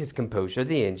regained his composure,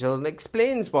 the angel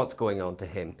explains what's going on to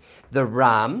him. The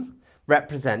ram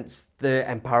represents the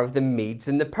empire of the Medes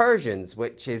and the Persians,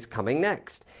 which is coming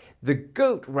next. The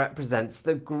goat represents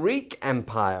the Greek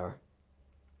Empire.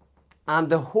 And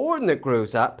the horn that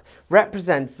grows up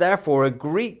represents, therefore, a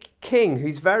Greek king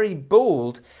who's very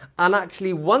bold and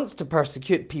actually wants to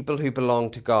persecute people who belong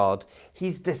to God.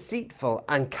 He's deceitful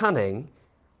and cunning,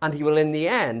 and he will in the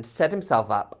end set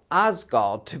himself up as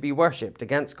God to be worshipped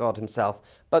against God himself,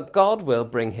 but God will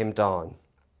bring him down.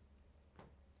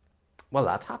 Well,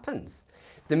 that happens.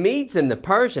 The Medes and the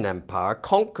Persian Empire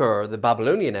conquer the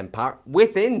Babylonian Empire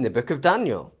within the book of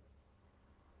Daniel.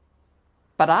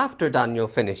 But after Daniel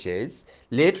finishes,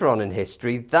 later on in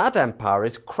history, that empire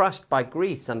is crushed by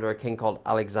Greece under a king called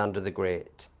Alexander the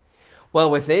Great.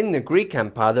 Well, within the Greek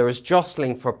Empire, there was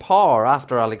jostling for power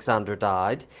after Alexander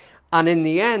died. And in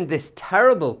the end, this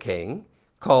terrible king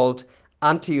called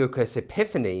Antiochus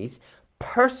Epiphanes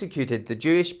persecuted the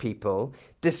Jewish people,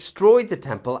 destroyed the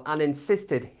temple, and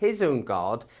insisted his own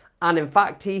God, and in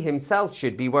fact, he himself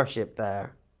should be worshipped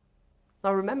there.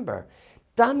 Now remember,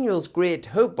 Daniel's great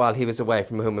hope while he was away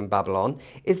from home in Babylon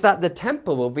is that the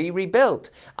temple will be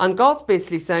rebuilt. And God's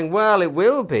basically saying, well, it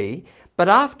will be, but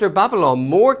after Babylon,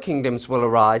 more kingdoms will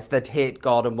arise that hate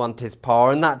God and want his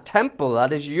power. And that temple,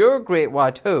 that is your great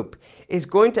white hope, is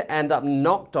going to end up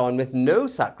knocked down with no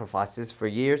sacrifices for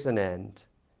years on end.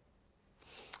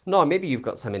 Now, maybe you've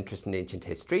got some interest in ancient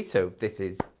history, so this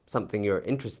is something you're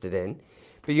interested in.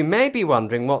 But you may be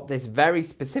wondering what this very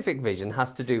specific vision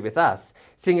has to do with us,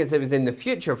 seeing as it was in the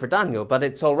future for Daniel, but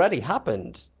it's already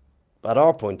happened at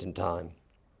our point in time.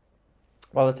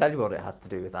 Well, I'll tell you what it has to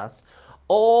do with us.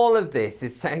 All of this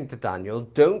is saying to Daniel,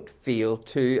 don't feel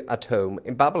too at home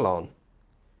in Babylon.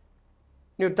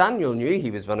 You know, Daniel knew he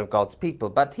was one of God's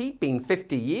people, but he'd been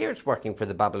 50 years working for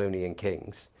the Babylonian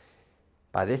kings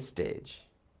by this stage.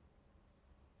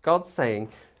 God's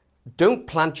saying, don't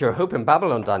plant your hope in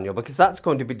Babylon, Daniel, because that's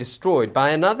going to be destroyed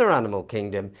by another animal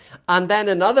kingdom. And then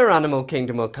another animal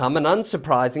kingdom will come, and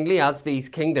unsurprisingly, as these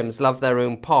kingdoms love their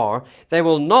own power, they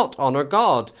will not honor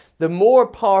God. The more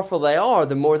powerful they are,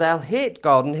 the more they'll hate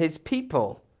God and his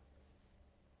people.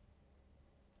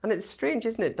 And it's strange,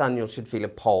 isn't it, Daniel should feel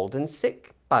appalled and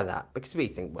sick by that, because we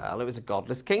think, well, it was a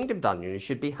godless kingdom, Daniel, you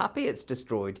should be happy it's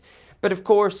destroyed. But of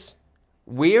course,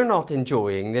 we're not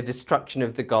enjoying the destruction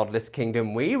of the godless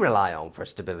kingdom we rely on for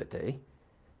stability.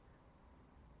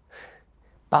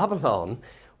 Babylon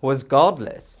was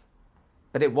godless,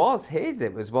 but it was his,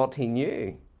 it was what he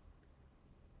knew.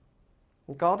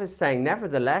 And God is saying,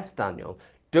 nevertheless, Daniel,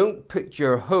 don't put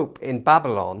your hope in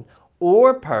Babylon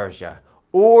or Persia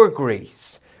or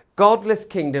Greece. Godless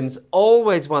kingdoms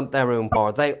always want their own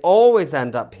power. They always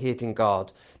end up hating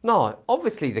God. Now,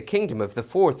 obviously, the kingdom of the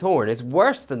fourth horn is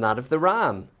worse than that of the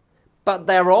ram, but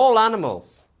they're all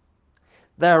animals.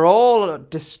 They're all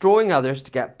destroying others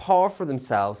to get power for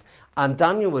themselves, and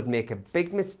Daniel would make a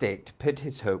big mistake to put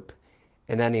his hope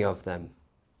in any of them.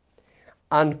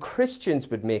 And Christians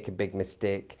would make a big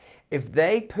mistake if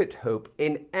they put hope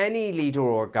in any leader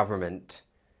or government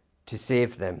to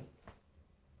save them.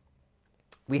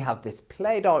 We have this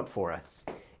played out for us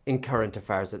in current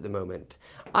affairs at the moment.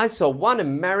 I saw one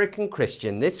American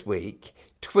Christian this week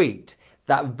tweet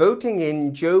that voting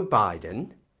in Joe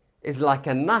Biden is like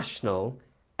a national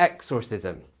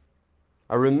exorcism,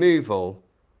 a removal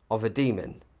of a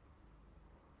demon.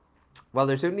 Well,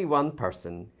 there's only one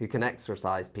person who can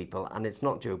exorcise people, and it's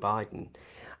not Joe Biden.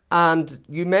 And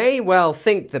you may well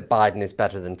think that Biden is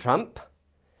better than Trump,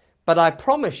 but I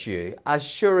promise you, as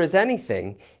sure as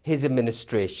anything, his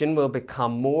administration will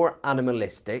become more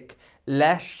animalistic,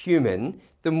 less human,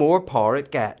 the more power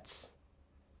it gets.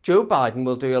 Joe Biden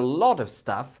will do a lot of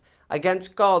stuff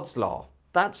against God's law.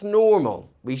 That's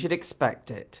normal. We should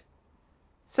expect it.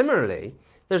 Similarly,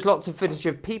 there's lots of footage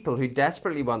of people who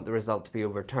desperately want the result to be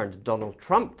overturned and Donald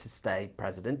Trump to stay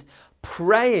president,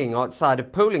 praying outside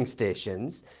of polling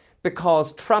stations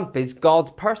because Trump is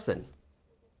God's person.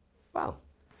 Well,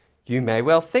 you may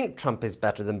well think Trump is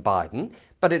better than Biden,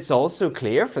 but it's also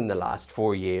clear from the last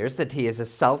 4 years that he is a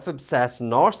self-obsessed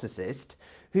narcissist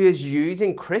who is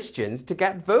using Christians to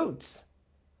get votes.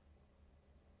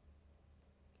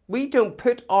 We don't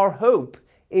put our hope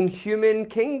in human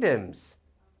kingdoms,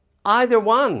 either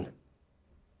one.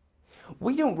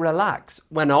 We don't relax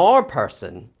when our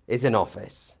person is in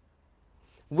office.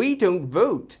 We don't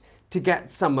vote to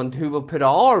get someone who will put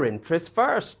our interests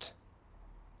first.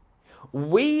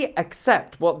 We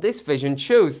accept what this vision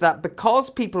shows, that because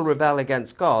people rebel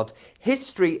against God,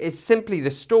 history is simply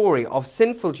the story of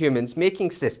sinful humans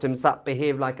making systems that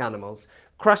behave like animals,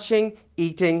 crushing,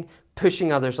 eating,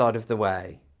 pushing others out of the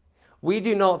way. We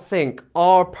do not think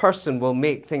our person will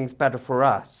make things better for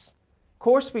us. Of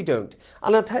course we don't.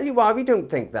 And I'll tell you why we don't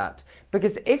think that.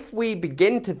 Because if we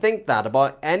begin to think that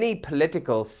about any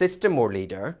political system or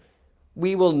leader,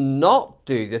 we will not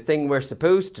do the thing we're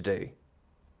supposed to do,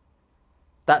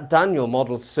 that Daniel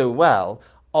models so well,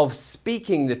 of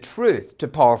speaking the truth to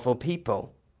powerful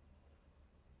people.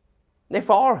 If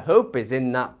our hope is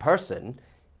in that person,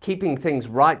 keeping things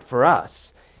right for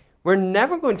us, we're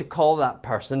never going to call that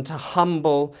person to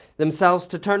humble themselves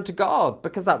to turn to God,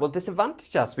 because that will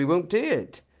disadvantage us. We won't do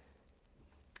it.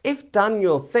 If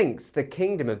Daniel thinks the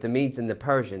kingdom of the Medes and the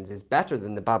Persians is better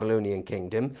than the Babylonian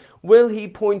kingdom, will he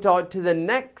point out to the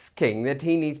next king that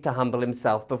he needs to humble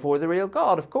himself before the real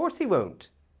God? Of course he won't.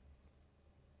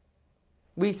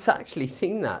 We've actually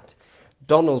seen that.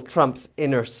 Donald Trump's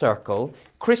inner circle,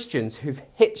 Christians who've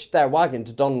hitched their wagon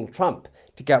to Donald Trump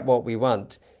to get what we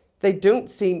want, they don't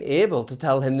seem able to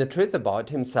tell him the truth about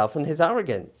himself and his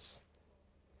arrogance.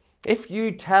 If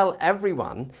you tell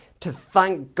everyone to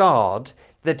thank God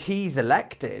that he's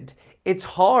elected, it's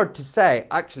hard to say,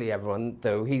 actually everyone,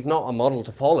 though, he's not a model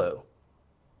to follow.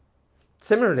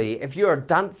 Similarly, if you are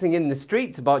dancing in the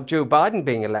streets about Joe Biden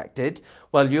being elected,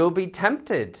 well, you'll be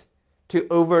tempted to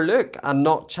overlook and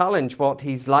not challenge what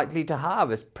he's likely to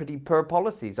have as pretty poor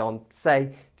policies on,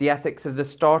 say, the ethics of the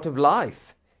start of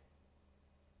life.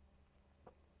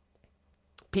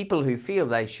 People who feel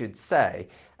they should say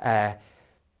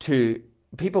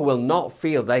people will not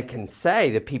feel they can say,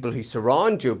 the people who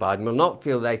surround Joe Biden will not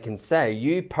feel they can say,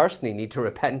 you personally need to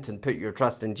repent and put your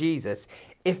trust in Jesus,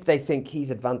 if they think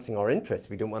he's advancing our interests.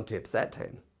 We don't want to upset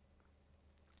him.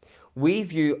 We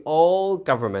view all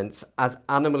governments as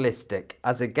animalistic,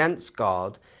 as against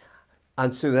God,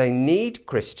 and so they need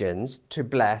Christians to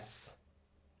bless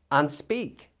and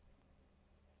speak.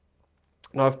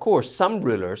 Now, of course, some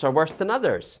rulers are worse than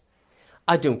others.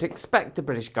 I don't expect the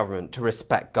British government to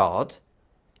respect God,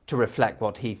 to reflect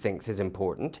what he thinks is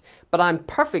important, but I'm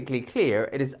perfectly clear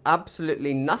it is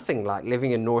absolutely nothing like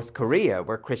living in North Korea,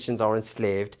 where Christians are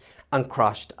enslaved and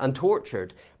crushed and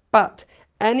tortured. But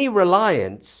any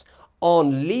reliance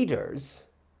on leaders,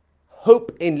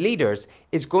 hope in leaders,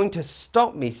 is going to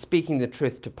stop me speaking the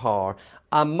truth to power,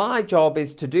 and my job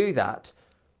is to do that,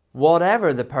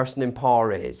 whatever the person in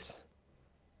power is.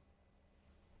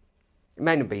 It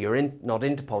may not be you're not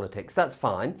into politics, that's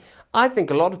fine. I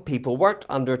think a lot of people work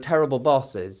under terrible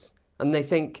bosses, and they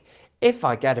think, if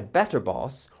I get a better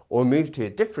boss or move to a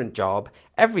different job,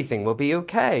 everything will be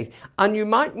okay. And you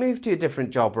might move to a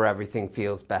different job where everything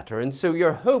feels better, and so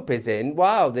your hope is in,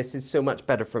 wow, this is so much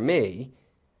better for me.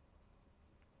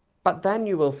 But then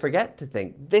you will forget to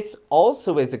think, this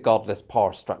also is a godless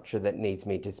power structure that needs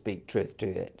me to speak truth to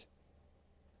it.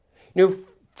 You know,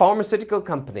 pharmaceutical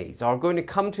companies are going to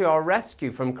come to our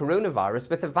rescue from coronavirus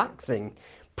with a vaccine.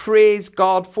 Praise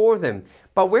God for them.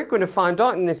 But we're going to find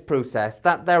out in this process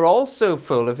that they're also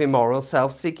full of immoral,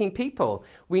 self-seeking people.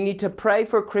 We need to pray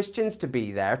for Christians to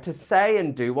be there to say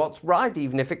and do what's right,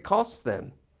 even if it costs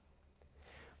them.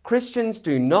 Christians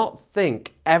do not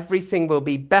think everything will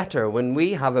be better when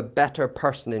we have a better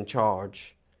person in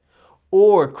charge.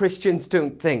 Or Christians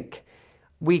don't think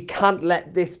we can't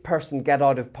let this person get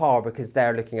out of power because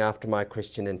they're looking after my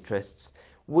Christian interests.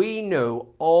 We know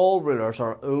all rulers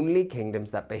are only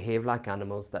kingdoms that behave like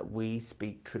animals that we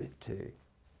speak truth to.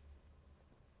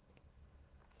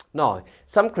 Now,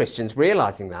 some Christians,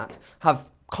 realizing that,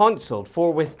 have counselled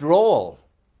for withdrawal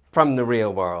from the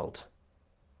real world.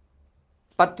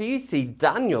 But do you see,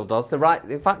 Daniel does the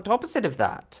exact opposite of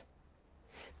that.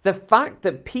 The fact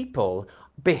that people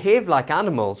behave like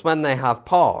animals when they have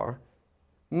power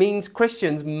means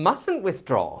Christians mustn't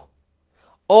withdraw.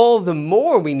 All the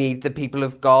more we need the people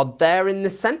of God there in the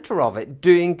centre of it,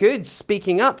 doing good,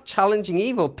 speaking up, challenging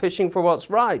evil, pushing for what's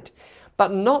right.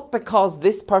 But not because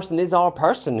this person is our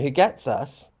person who gets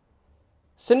us.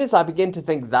 As soon as I begin to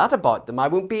think that about them, I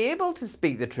won't be able to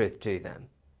speak the truth to them.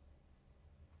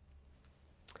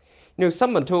 You know,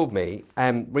 someone told me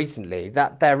recently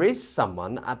that there is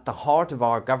someone at the heart of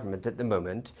our government at the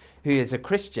moment who is a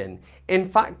Christian. In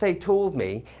fact, they told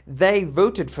me they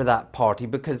voted for that party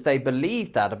because they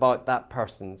believed that about that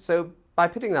person. So by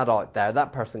putting that out there,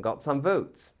 that person got some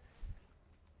votes.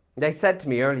 They said to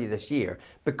me earlier this year,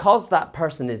 because that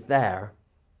person is there,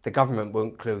 the government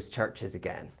won't close churches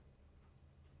again.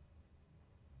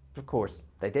 Of course,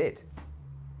 they did.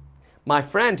 My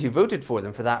friend who voted for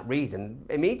them for that reason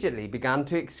immediately began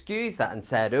to excuse that and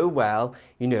said, oh, well,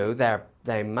 you know,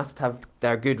 they must have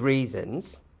their good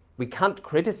reasons. We can't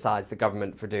criticize the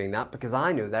government for doing that because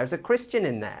I know there's a Christian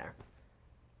in there.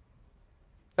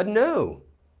 But no,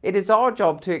 it is our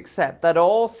job to accept that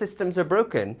all systems are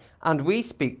broken and we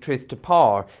speak truth to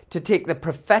power, to take the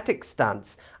prophetic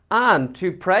stance and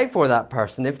to pray for that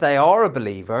person, if they are a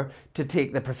believer, to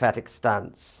take the prophetic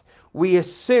stance. We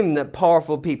assume that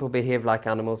powerful people behave like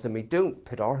animals and we don't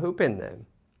put our hope in them.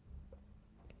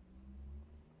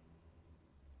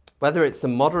 Whether it's the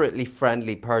moderately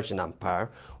friendly Persian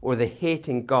Empire or the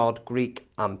hating God Greek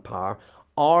Empire,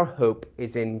 our hope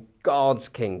is in God's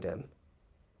kingdom.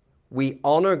 We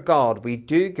honour God, we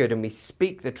do good and we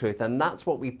speak the truth, and that's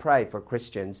what we pray for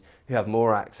Christians who have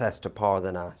more access to power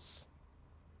than us.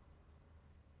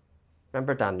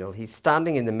 Remember Daniel, he's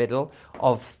standing in the middle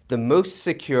of the most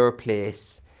secure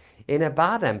place in a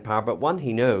bad empire, but one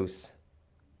he knows.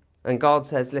 And God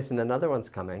says, listen, another one's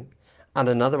coming, and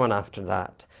another one after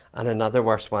that, and another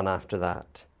worse one after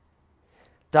that.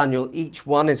 Daniel, each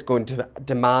one is going to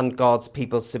demand God's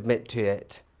people submit to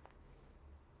it.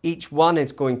 Each one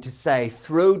is going to say,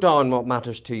 throw down what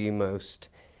matters to you most.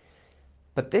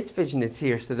 But this vision is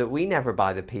here so that we never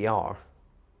buy the PR.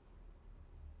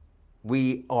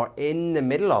 We are in the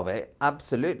middle of it,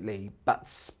 absolutely, but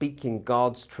speaking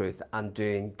God's truth and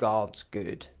doing God's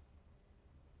good.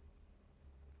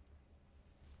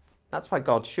 That's why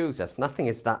God shows us nothing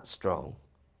is that strong.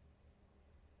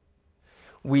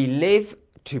 We live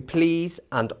to please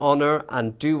and honour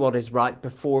and do what is right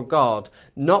before God,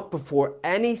 not before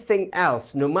anything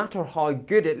else, no matter how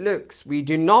good it looks. We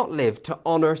do not live to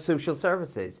honour social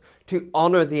services, to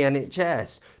honour the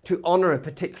NHS, to honour a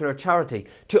particular charity,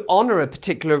 to honour a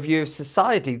particular view of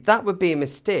society. That would be a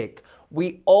mistake.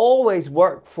 We always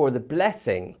work for the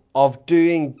blessing of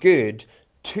doing good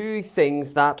to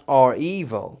things that are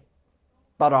evil.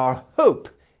 But our hope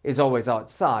is always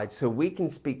outside, so we can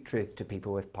speak truth to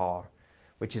people with power,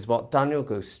 which is what Daniel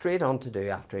goes straight on to do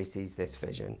after he sees this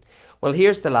vision. Well,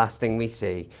 here's the last thing we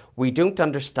see. We don't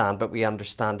understand, but we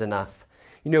understand enough.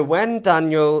 You know, when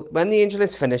the angel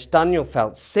is finished, Daniel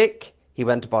felt sick, he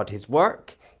went about his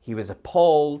work, he was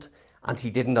appalled, and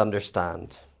he didn't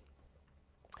understand.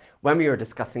 When we were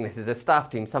discussing this as a staff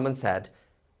team, someone said,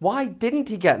 why didn't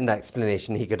he get an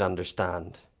explanation he could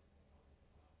understand?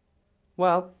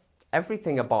 Well,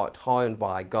 everything about how and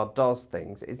why God does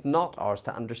things is not ours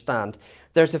to understand.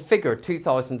 There's a figure,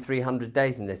 2,300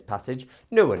 days in this passage.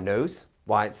 No one knows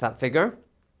why it's that figure.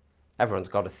 Everyone's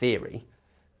got a theory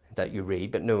that you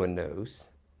read, but no one knows.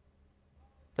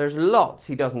 There's lots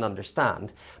he doesn't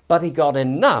understand, but he got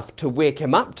enough to wake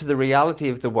him up to the reality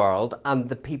of the world and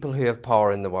the people who have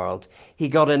power in the world. He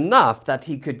got enough that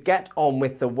he could get on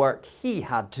with the work he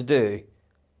had to do.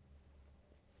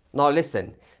 Now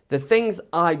listen, the things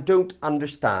I don't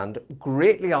understand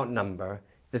greatly outnumber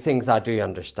the things I do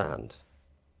understand.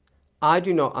 I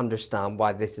do not understand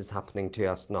why this is happening to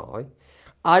us now.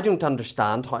 I don't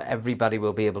understand how everybody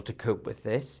will be able to cope with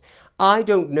this. I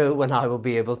don't know when I will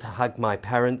be able to hug my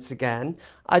parents again.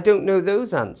 I don't know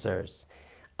those answers.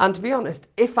 And to be honest,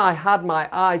 if I had my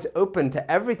eyes open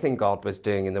to everything God was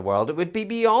doing in the world, it would be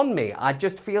beyond me. I'd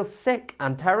just feel sick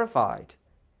and terrified.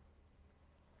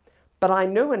 But I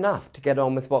know enough to get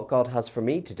on with what God has for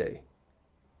me to do.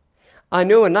 I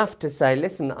know enough to say,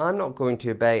 listen, I'm not going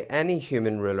to obey any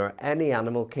human ruler, any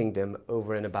animal kingdom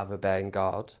over and above obeying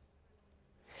God.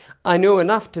 I know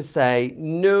enough to say,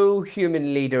 no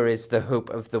human leader is the hope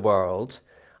of the world.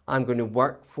 I'm going to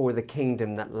work for the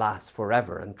kingdom that lasts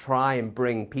forever and try and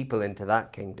bring people into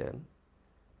that kingdom.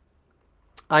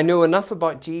 I know enough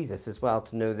about Jesus as well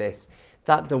to know this,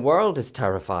 that the world is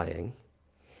terrifying,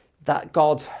 that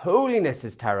God's holiness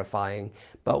is terrifying,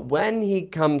 but when he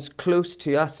comes close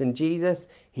to us in Jesus,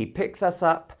 he picks us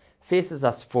up, faces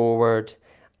us forward,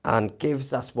 and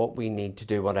gives us what we need to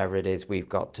do, whatever it is we've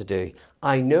got to do.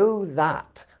 I know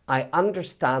that. I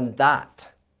understand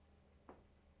that.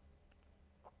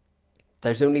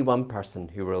 There's only one person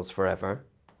who rules forever.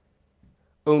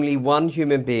 Only one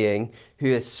human being who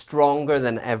is stronger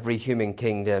than every human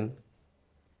kingdom.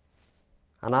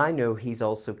 And I know he's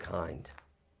also kind.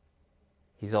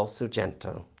 He's also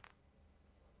gentle.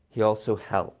 He also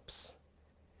helps.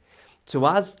 So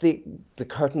as the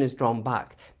curtain is drawn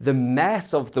back, the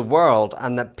mess of the world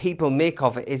and that people make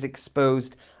of it is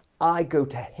exposed. I go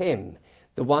to him,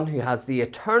 the one who has the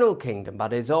eternal kingdom,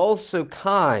 but is also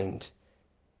kind.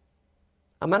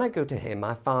 And when I go to him,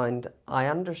 I find I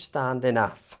understand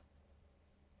enough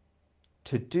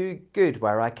to do good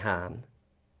where I can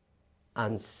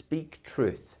and speak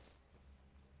truth,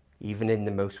 even in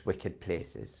the most wicked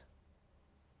places.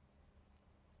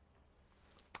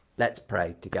 Let's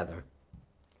pray together.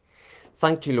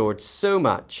 Thank you, Lord, so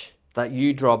much that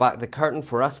you draw back the curtain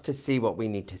for us to see what we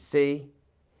need to see.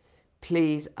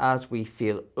 Please, as we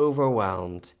feel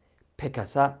overwhelmed, pick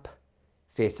us up,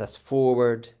 face us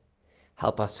forward,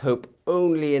 help us hope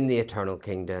only in the eternal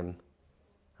kingdom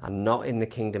and not in the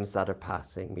kingdoms that are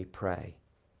passing, we pray.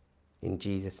 In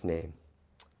Jesus' name,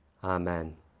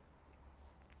 amen.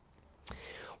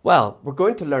 Well, we're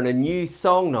going to learn a new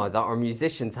song now that our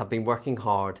musicians have been working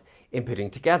hard in putting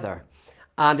together.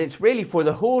 And it's really for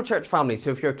the whole church family. So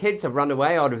if your kids have run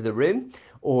away out of the room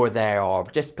or they are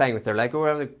just playing with their Lego, or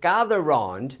whatever, gather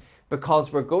round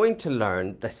because we're going to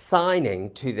learn the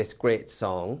signing to this great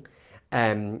song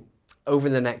over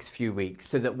the next few weeks,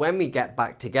 so that when we get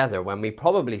back together, when we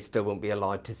probably still won't be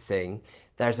allowed to sing,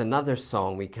 there's another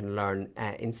song we can learn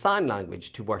in sign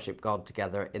language to worship God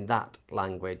together in that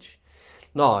language.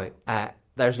 Now,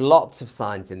 there's lots of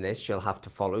signs in this you'll have to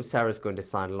follow. Sarah's going to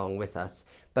sign along with us.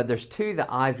 But there's two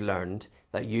that I've learned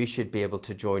that you should be able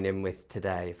to join in with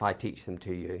today if I teach them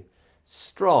to you.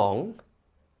 Strong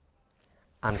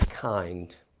and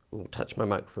kind. Oh, touch my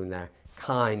microphone there.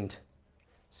 Kind.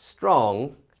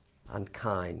 Strong and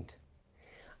kind.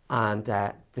 And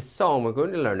the song we're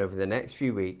going to learn over the next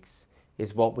few weeks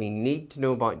is what we need to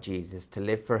know about Jesus to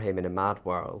live for him in a mad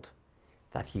world.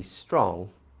 That he's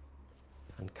strong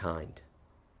and kind.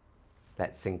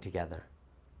 Let's sing together.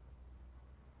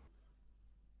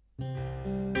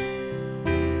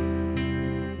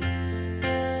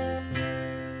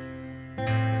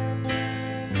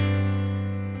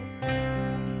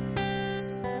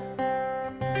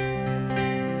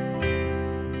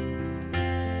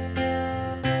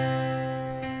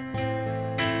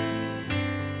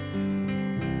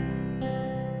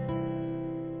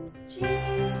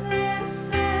 Jesus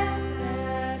said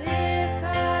that if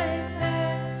I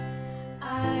thirst,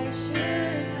 I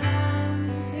should come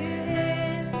to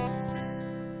him.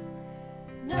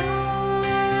 No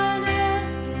one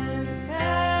else can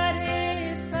satisfy.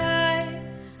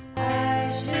 I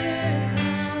should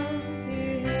come to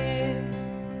him.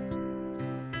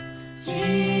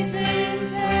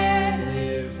 Jesus said,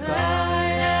 if I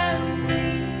am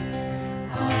weak,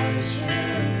 I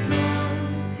should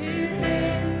come to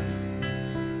him.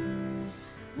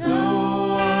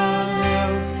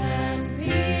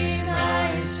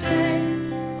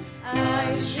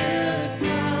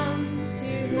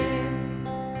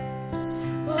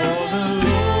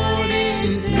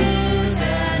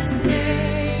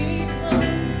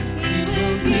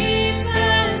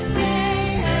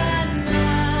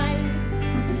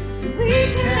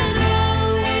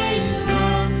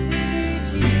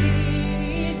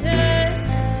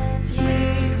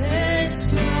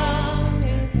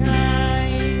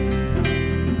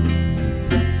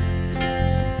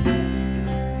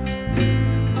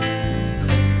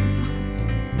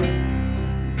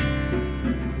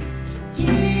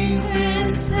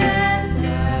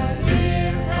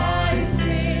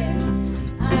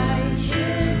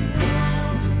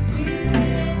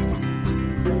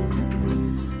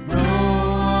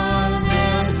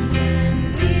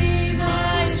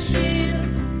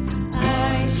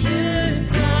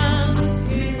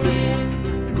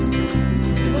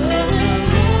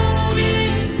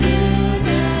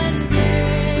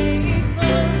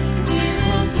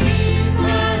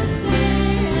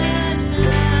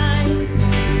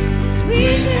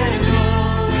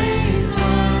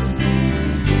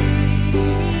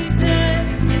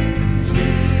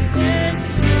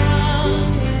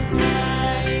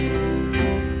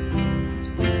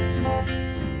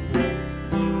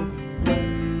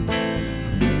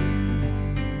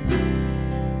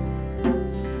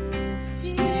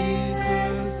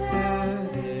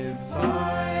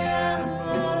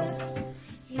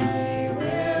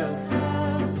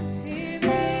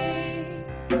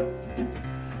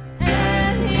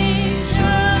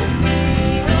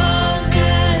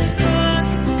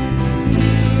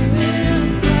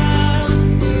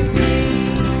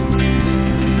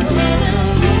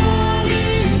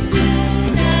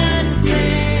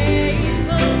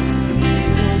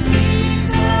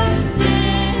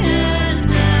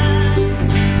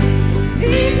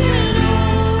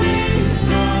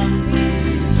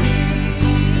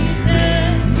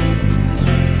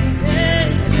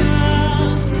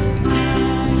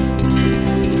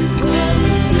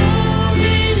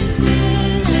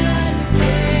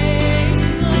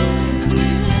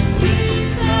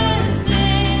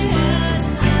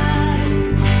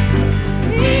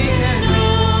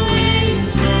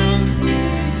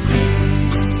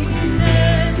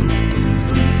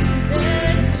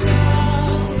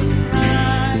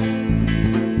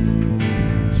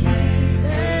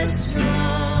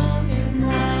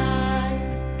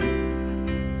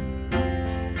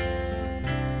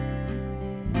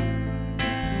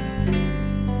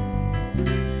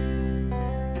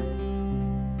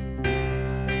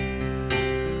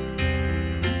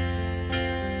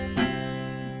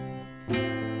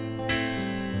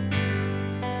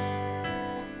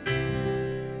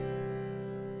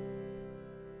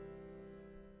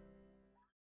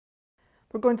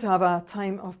 We're going to have a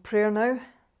time of prayer now.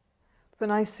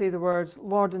 When I say the words,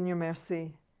 Lord, in your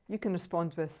mercy, you can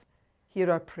respond with, hear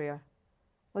our prayer.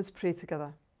 Let's pray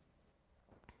together.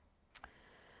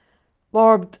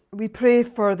 Lord, we pray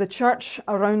for the church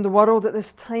around the world at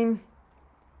this time.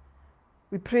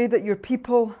 We pray that your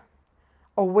people,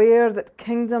 aware that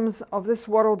kingdoms of this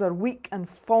world are weak and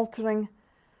faltering,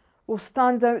 will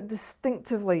stand out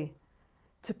distinctively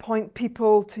to point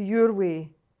people to your way,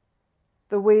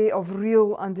 the way of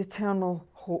real and eternal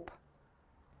hope.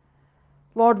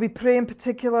 Lord, we pray in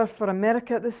particular for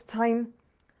America at this time,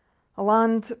 a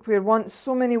land where once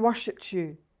so many worshipped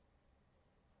you.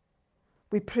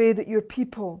 We pray that your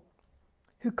people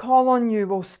who call on you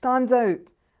will stand out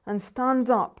and stand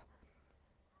up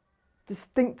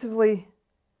distinctively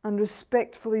and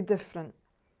respectfully different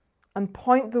and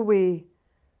point the way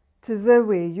to the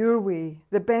way, your way,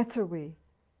 the better way,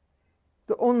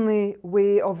 the only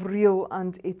way of real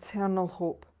and eternal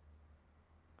hope.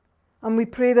 And we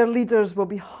pray their leaders will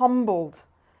be humbled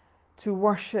to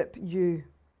worship you.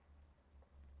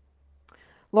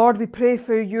 Lord, we pray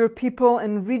for your people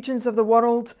in regions of the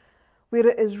world where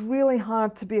it is really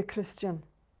hard to be a Christian.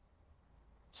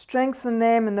 Strengthen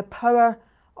them in the power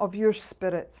of your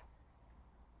Spirit.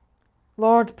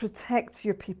 Lord, protect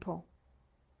your people.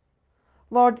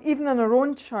 Lord, even in our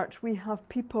own church, we have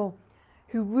people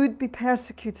who would be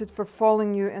persecuted for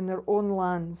following you in their own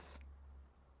lands.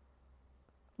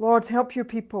 Lord, help your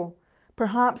people,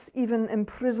 perhaps even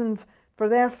imprisoned for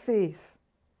their faith,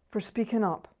 for speaking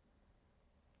up,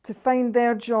 to find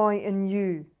their joy in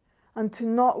you and to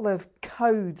not live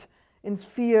cowed in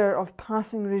fear of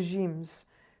passing regimes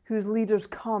whose leaders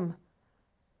come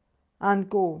and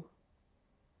go.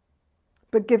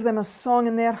 But give them a song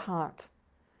in their heart,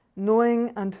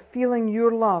 knowing and feeling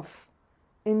your love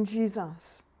in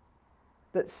Jesus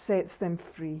that sets them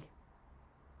free.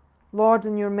 Lord,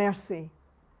 in your mercy,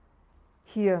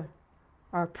 hear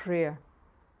our prayer.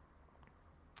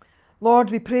 Lord,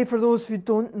 we pray for those who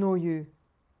don't know you,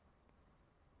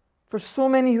 for so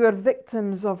many who are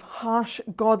victims of harsh,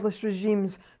 godless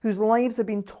regimes whose lives have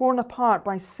been torn apart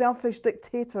by selfish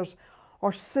dictators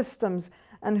or systems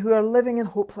and who are living in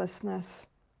hopelessness.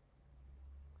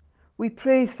 We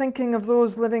pray thinking of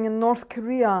those living in North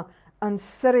Korea and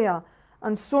Syria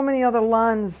and so many other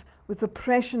lands with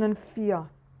oppression and fear.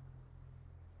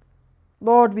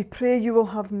 Lord, we pray you will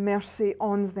have mercy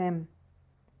on them.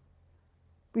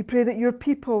 We pray that your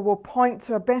people will point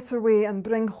to a better way and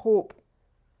bring hope.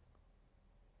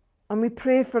 And we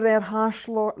pray for their harsh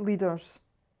leaders,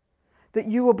 that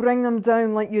you will bring them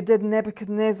down like you did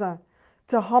Nebuchadnezzar,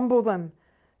 to humble them,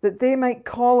 that they might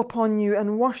call upon you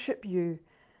and worship you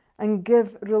and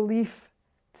give relief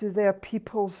to their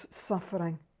people's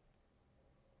suffering.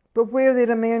 But where they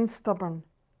remain stubborn,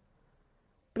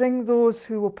 bring those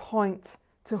who will point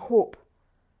to hope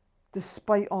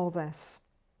despite all this.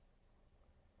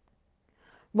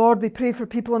 Lord, we pray for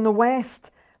people in the West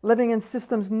living in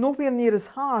systems nowhere near as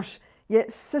harsh,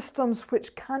 yet systems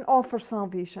which can offer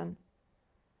salvation.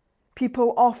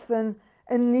 People often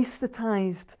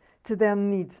anesthetized to their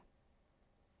need.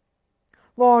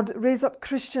 Lord, raise up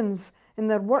Christians in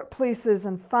their workplaces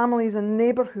and families and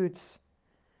neighborhoods.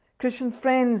 Christian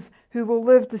friends who will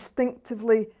live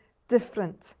distinctively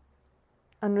different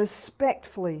and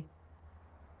respectfully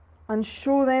and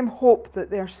show them hope that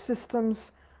their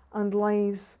systems and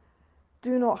lives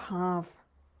do not have.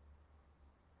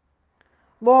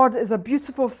 Lord, it is a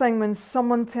beautiful thing when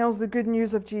someone tells the good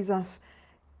news of Jesus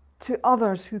to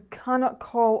others who cannot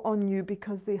call on you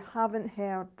because they haven't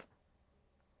heard.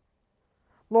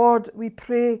 Lord, we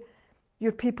pray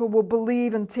your people will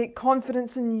believe and take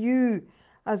confidence in you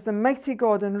as the mighty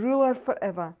God and ruler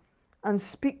forever and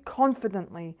speak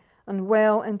confidently and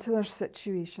well into their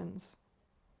situations.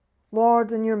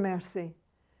 Lord, in your mercy,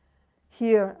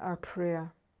 hear our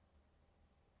prayer.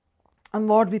 And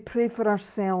Lord, we pray for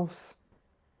ourselves.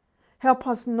 Help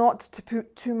us not to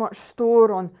put too much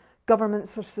store on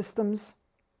governments or systems,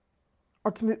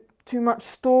 or to put too much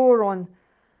store on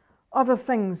other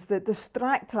things that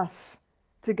distract us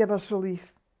to give us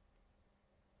relief.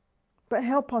 But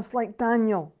help us, like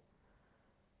Daniel,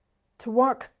 to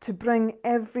work to bring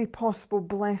every possible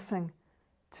blessing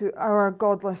to our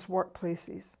godless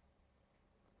workplaces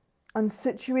and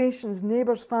situations,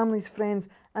 neighbours, families, friends,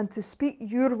 and to speak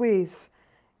your ways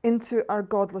into our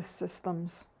godless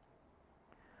systems.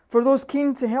 For those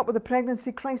keen to help with the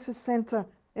Pregnancy Crisis Centre,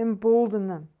 embolden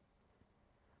them.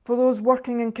 For those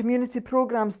working in community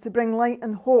programs to bring light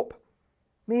and hope,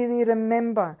 may they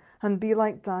remember and be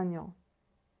like Daniel.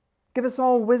 Give us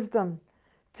all wisdom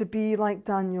to be like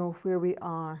Daniel where we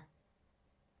are.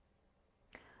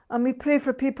 And we pray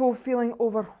for people feeling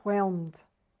overwhelmed,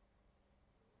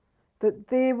 that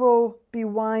they will be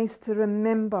wise to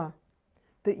remember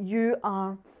that you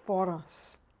are for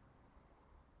us.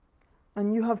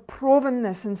 And you have proven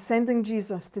this in sending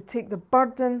Jesus to take the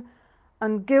burden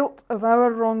and guilt of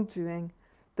our wrongdoing,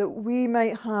 that we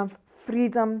might have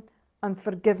freedom and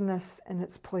forgiveness in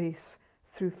its place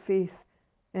through faith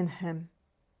in him.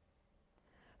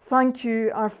 Thank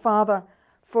you, our Father,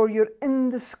 for your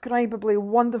indescribably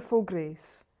wonderful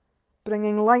grace,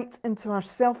 bringing light into our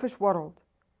selfish world.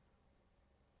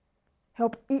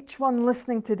 Help each one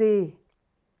listening today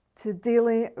to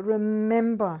daily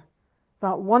remember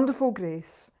that wonderful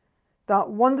grace, that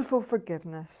wonderful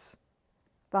forgiveness,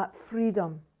 that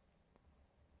freedom,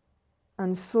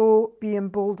 and so be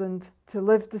emboldened to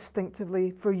live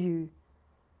distinctively for you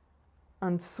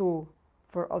and so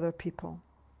for other people.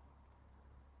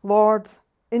 Lord,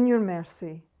 in your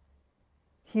mercy,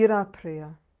 hear our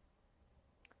prayer,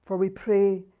 for we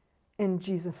pray in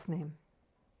Jesus' name.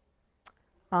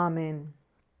 Amen.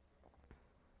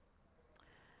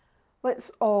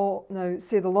 Let's all now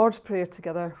say the Lord's Prayer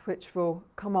together, which will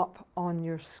come up on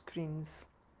your screens.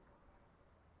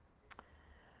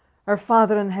 Our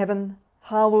Father in heaven,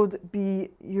 hallowed be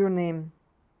your name.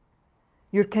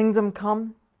 Your kingdom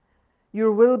come,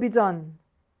 your will be done,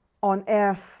 on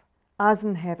earth as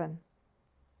in heaven.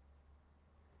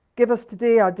 Give us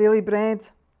today our daily bread.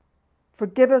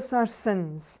 Forgive us our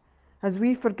sins, as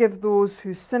we forgive those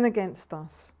who sin against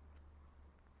us.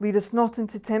 Lead us not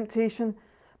into temptation,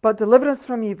 but deliver us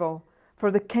from evil.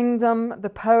 For the kingdom, the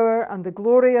power, and the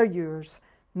glory are yours,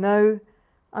 now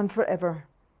and forever.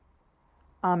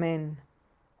 Amen.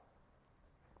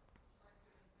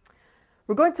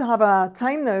 We're going to have a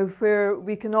time now where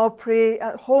we can all pray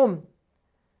at home.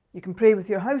 You can pray with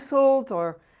your household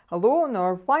or alone,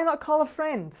 or why not call a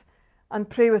friend and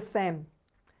pray with them.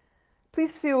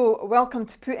 Please feel welcome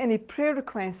to put any prayer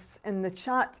requests in the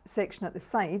chat section at the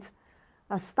side.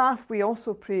 As staff, we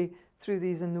also pray through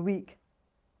these in the week.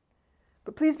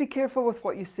 But please be careful with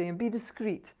what you say and be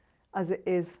discreet, as it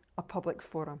is a public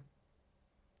forum.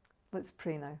 Let's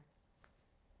pray now.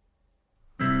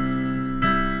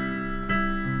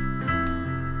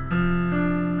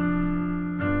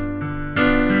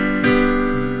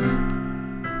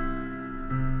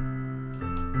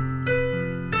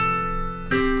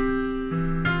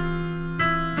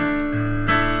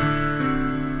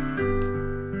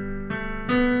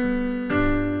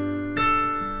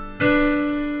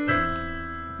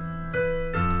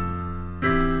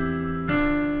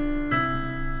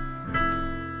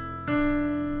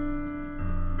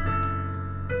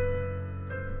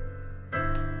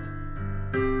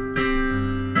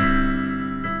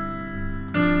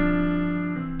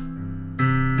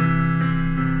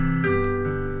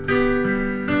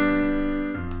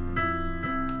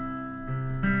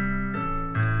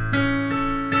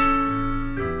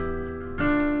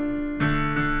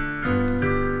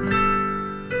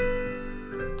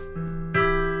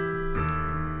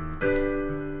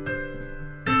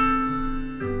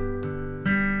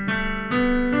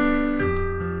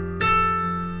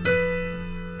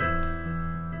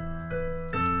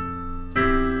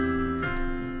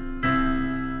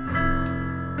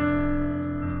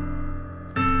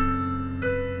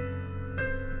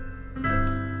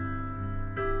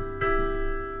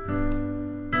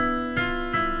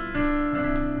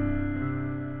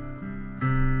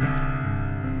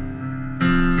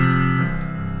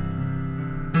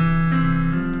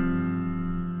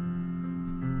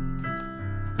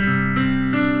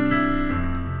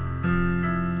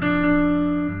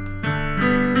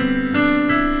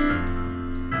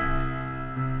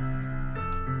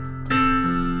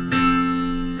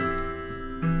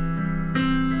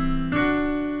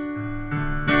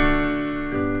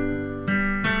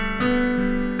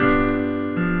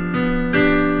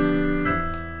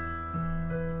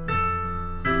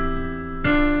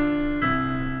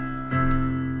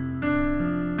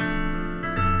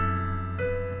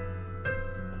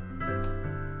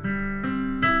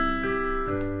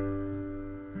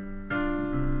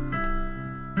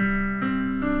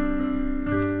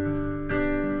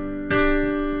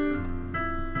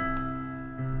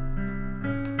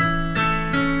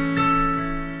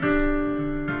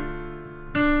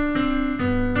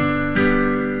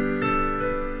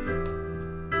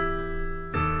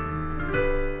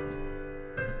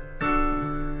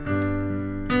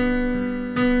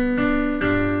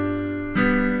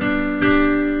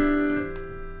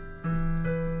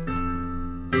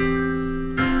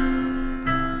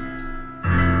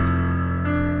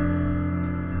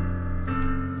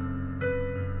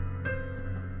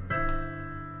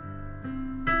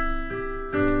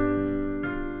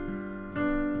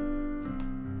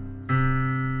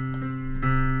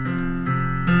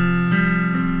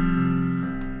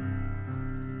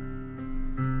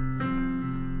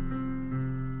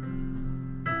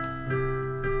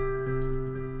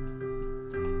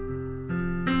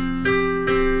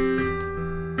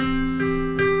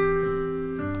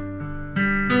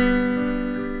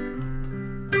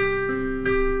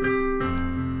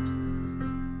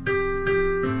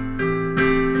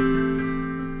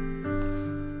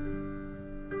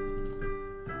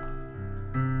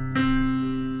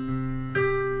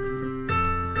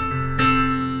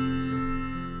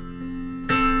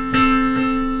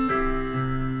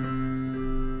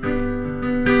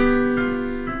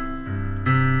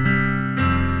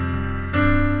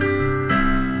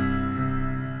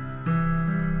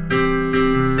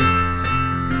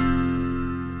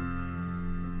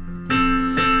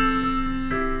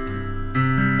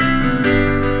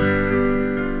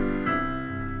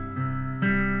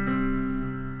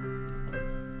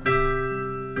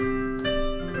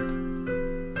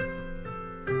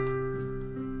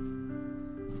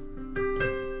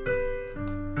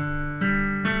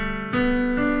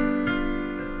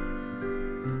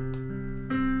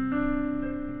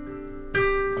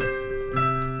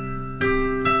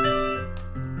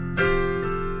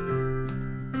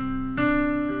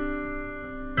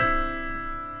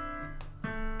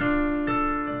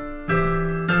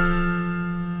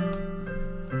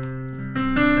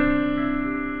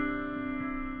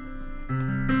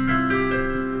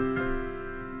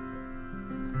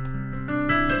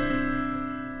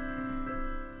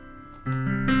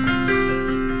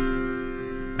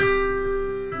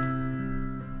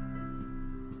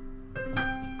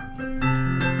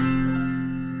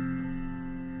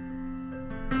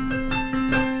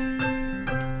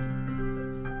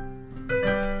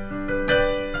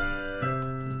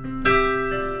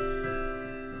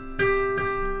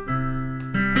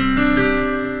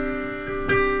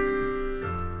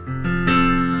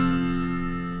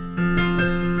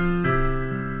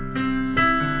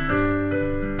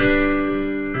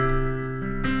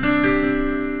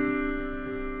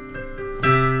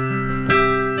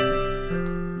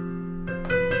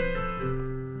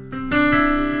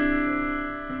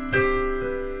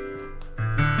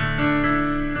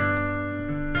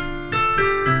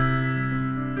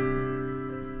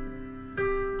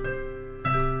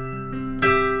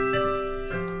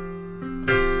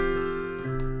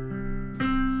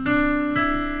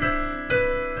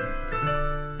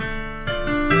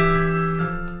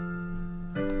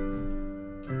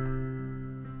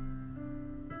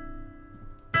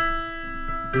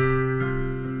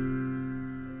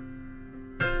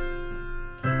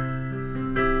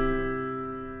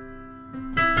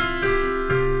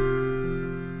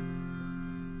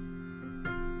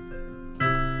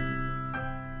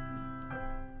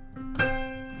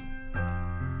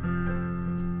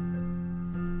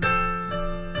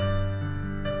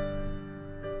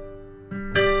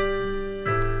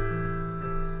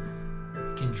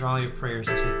 can draw your prayers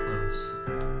to a close.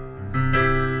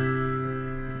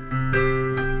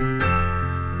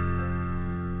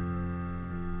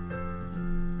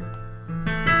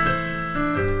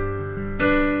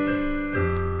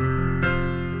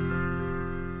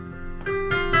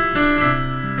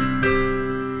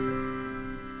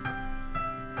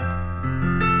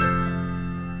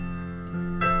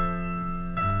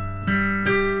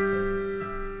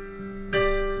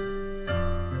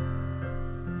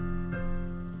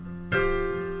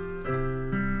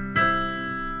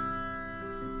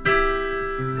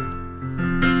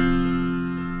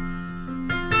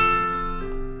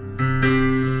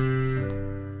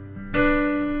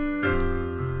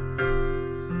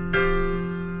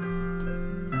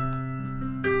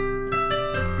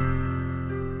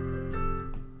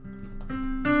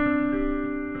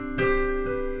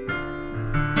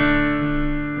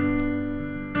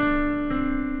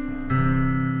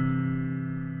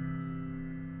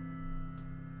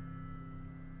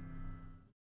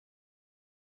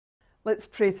 Let's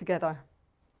pray together.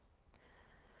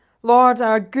 Lord,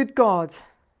 our good God,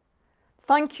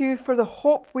 thank you for the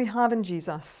hope we have in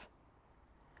Jesus.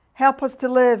 Help us to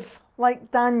live like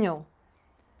Daniel,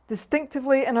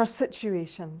 distinctively in our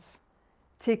situations,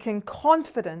 taking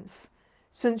confidence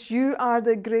since you are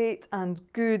the great and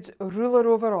good ruler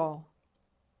over all.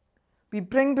 We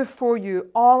bring before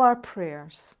you all our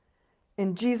prayers.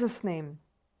 In Jesus' name,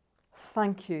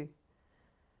 thank you.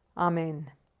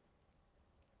 Amen.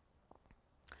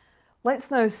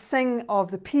 Let's now sing of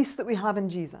the peace that we have in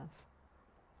Jesus,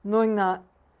 knowing that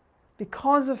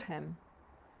because of him,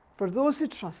 for those who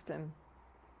trust him,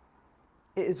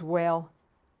 it is well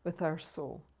with our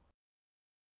soul.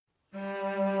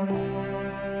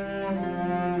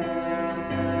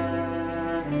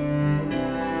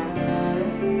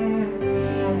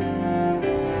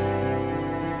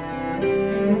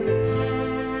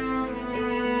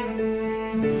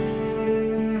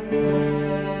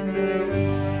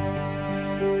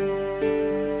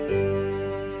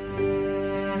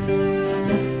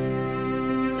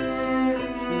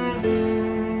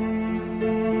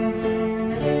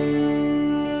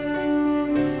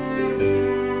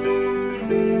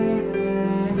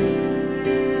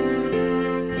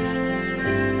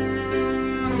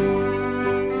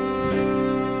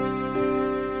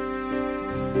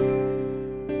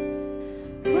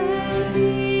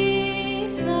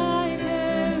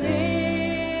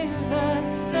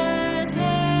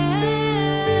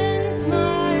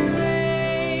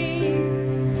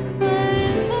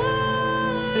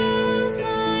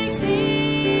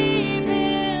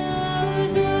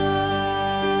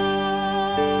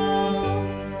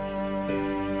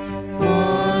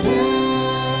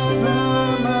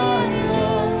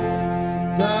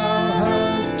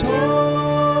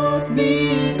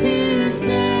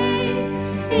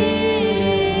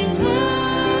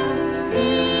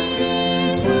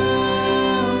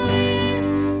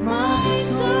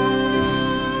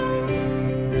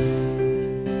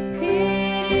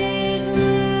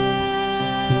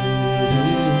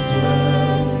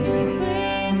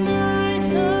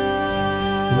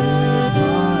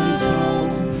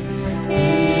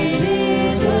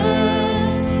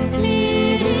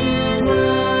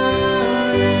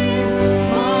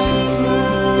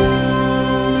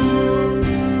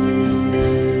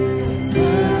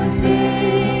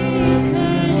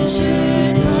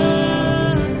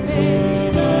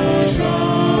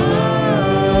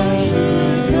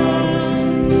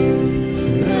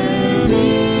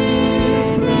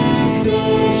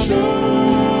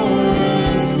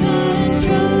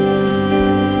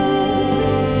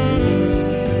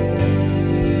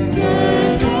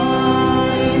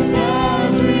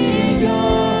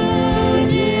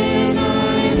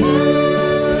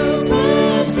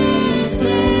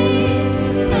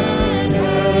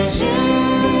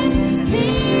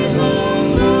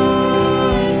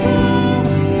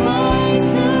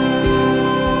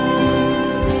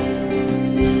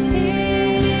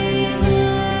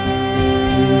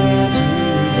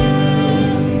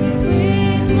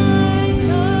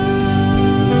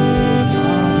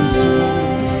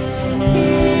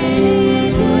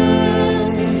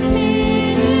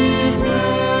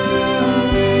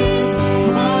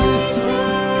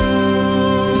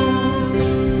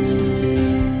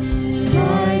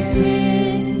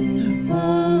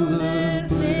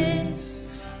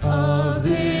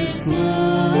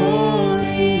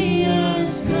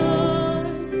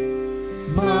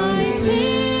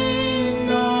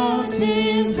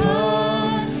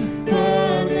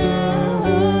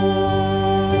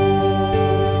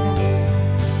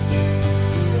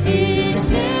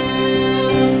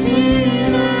 To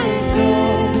thy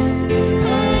cross,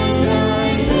 and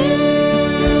I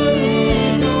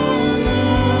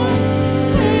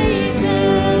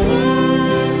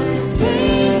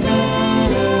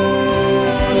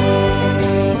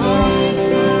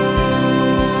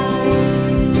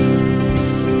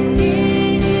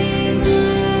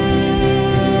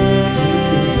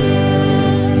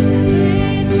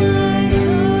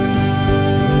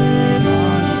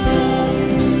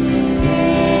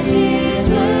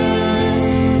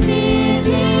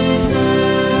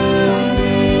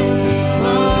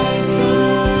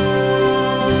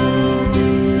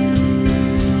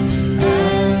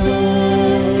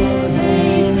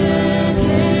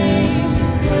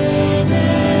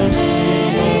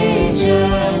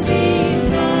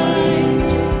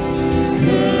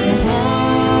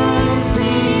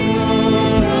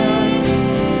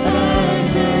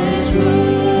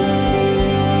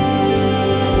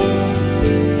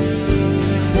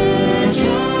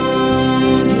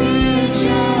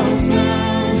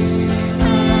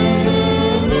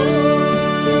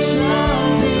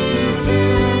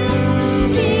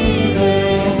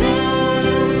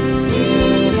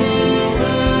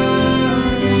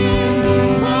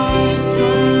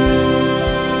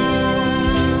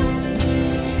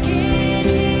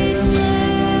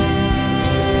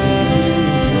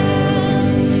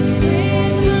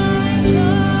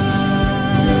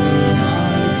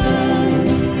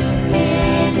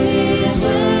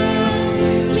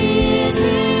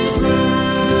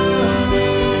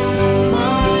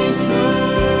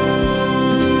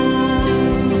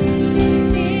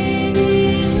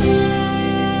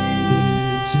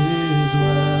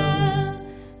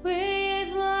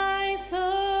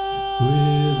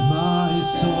with my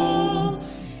soul.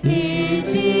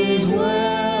 It is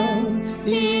well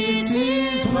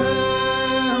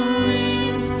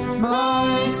with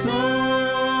my soul.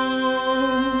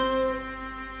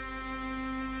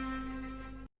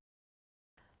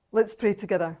 Let's pray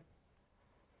together.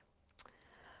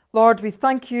 Lord, we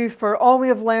thank you for all we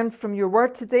have learned from your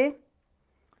word today.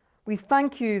 We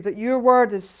thank you that your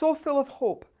word is so full of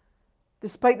hope,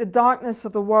 despite the darkness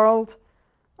of the world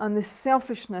and the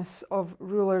selfishness of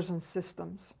rulers and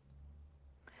systems.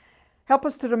 Help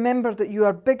us to remember that you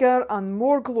are bigger and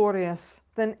more glorious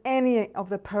than any of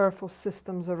the powerful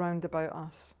systems around about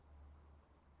us.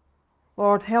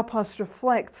 Lord, help us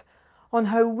reflect on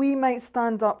how we might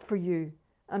stand up for you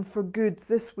and for good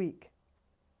this week.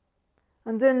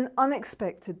 And in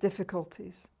unexpected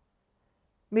difficulties,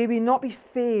 may we not be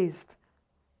fazed,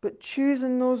 but choose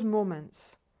in those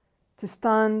moments to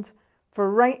stand for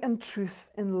right and truth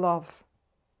in love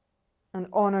and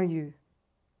honour you.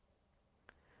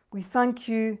 We thank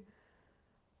you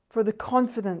for the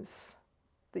confidence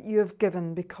that you have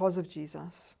given because of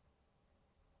Jesus.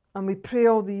 And we pray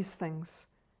all these things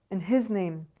in his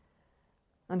name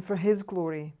and for his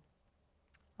glory.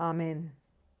 Amen.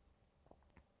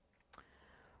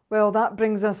 Well, that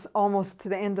brings us almost to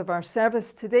the end of our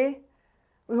service today.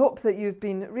 We hope that you've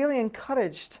been really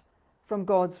encouraged from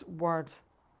God's word.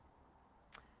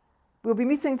 We'll be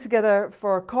meeting together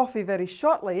for coffee very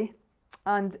shortly,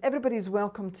 and everybody's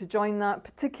welcome to join that,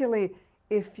 particularly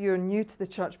if you're new to the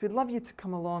church. We'd love you to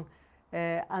come along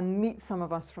and meet some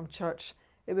of us from church.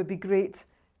 It would be great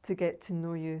to get to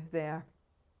know you there.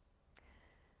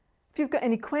 If you've got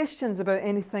any questions about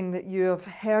anything that you have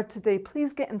heard today,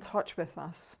 please get in touch with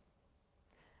us.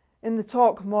 In the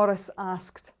talk, Morris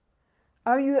asked,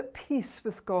 "Are you at peace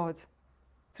with God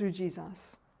through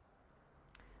Jesus?"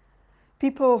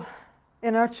 People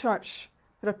in our church,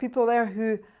 there are people there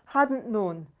who hadn't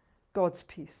known God's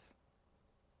peace,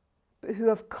 but who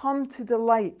have come to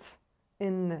delight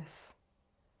in this.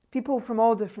 People from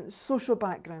all different social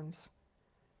backgrounds,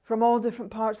 from all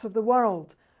different parts of the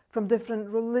world, from different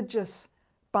religious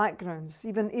backgrounds,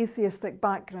 even atheistic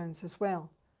backgrounds as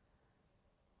well.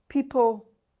 People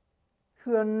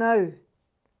who are now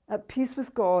at peace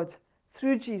with God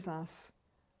through Jesus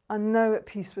and now at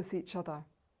peace with each other.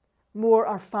 More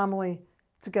our family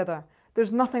together.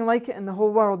 There's nothing like it in the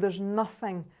whole world. There's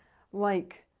nothing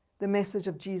like the message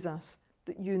of Jesus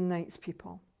that unites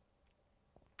people.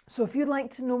 So if you'd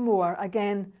like to know more,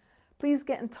 again, please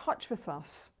get in touch with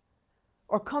us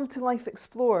or come to Life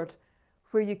Explored,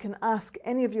 where you can ask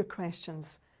any of your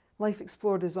questions. Life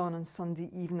Explored is on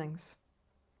Sunday evenings.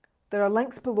 There are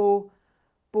links below,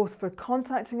 both for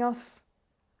contacting us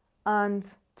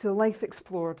and to Life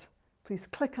Explored. Please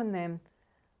click on them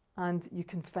and you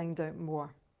can find out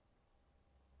more.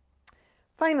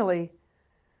 Finally,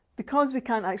 because we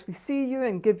can't actually see you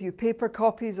and give you paper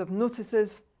copies of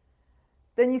notices,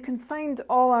 then you can find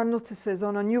all our notices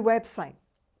on our new website.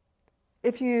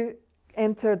 If you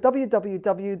enter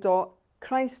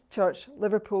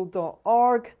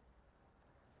www.christchurchliverpool.org,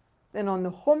 then on the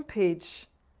home page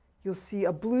you'll see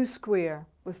a blue square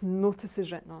with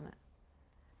notices written on it.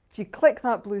 If you click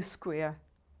that blue square,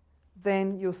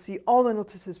 then you'll see all the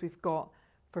notices we've got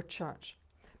for church.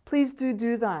 Please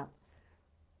do that,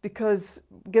 because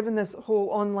given this whole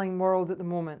online world at the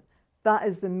moment, that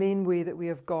is the main way that we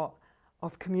have got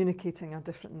of communicating our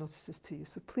different notices to you.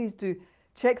 So please do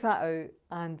check that out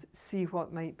and see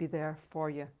what might be there for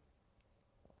you.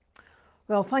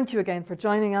 Well, thank you again for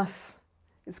joining us.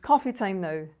 It's coffee time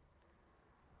now.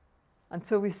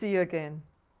 Until we see you again,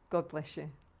 God bless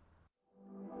you.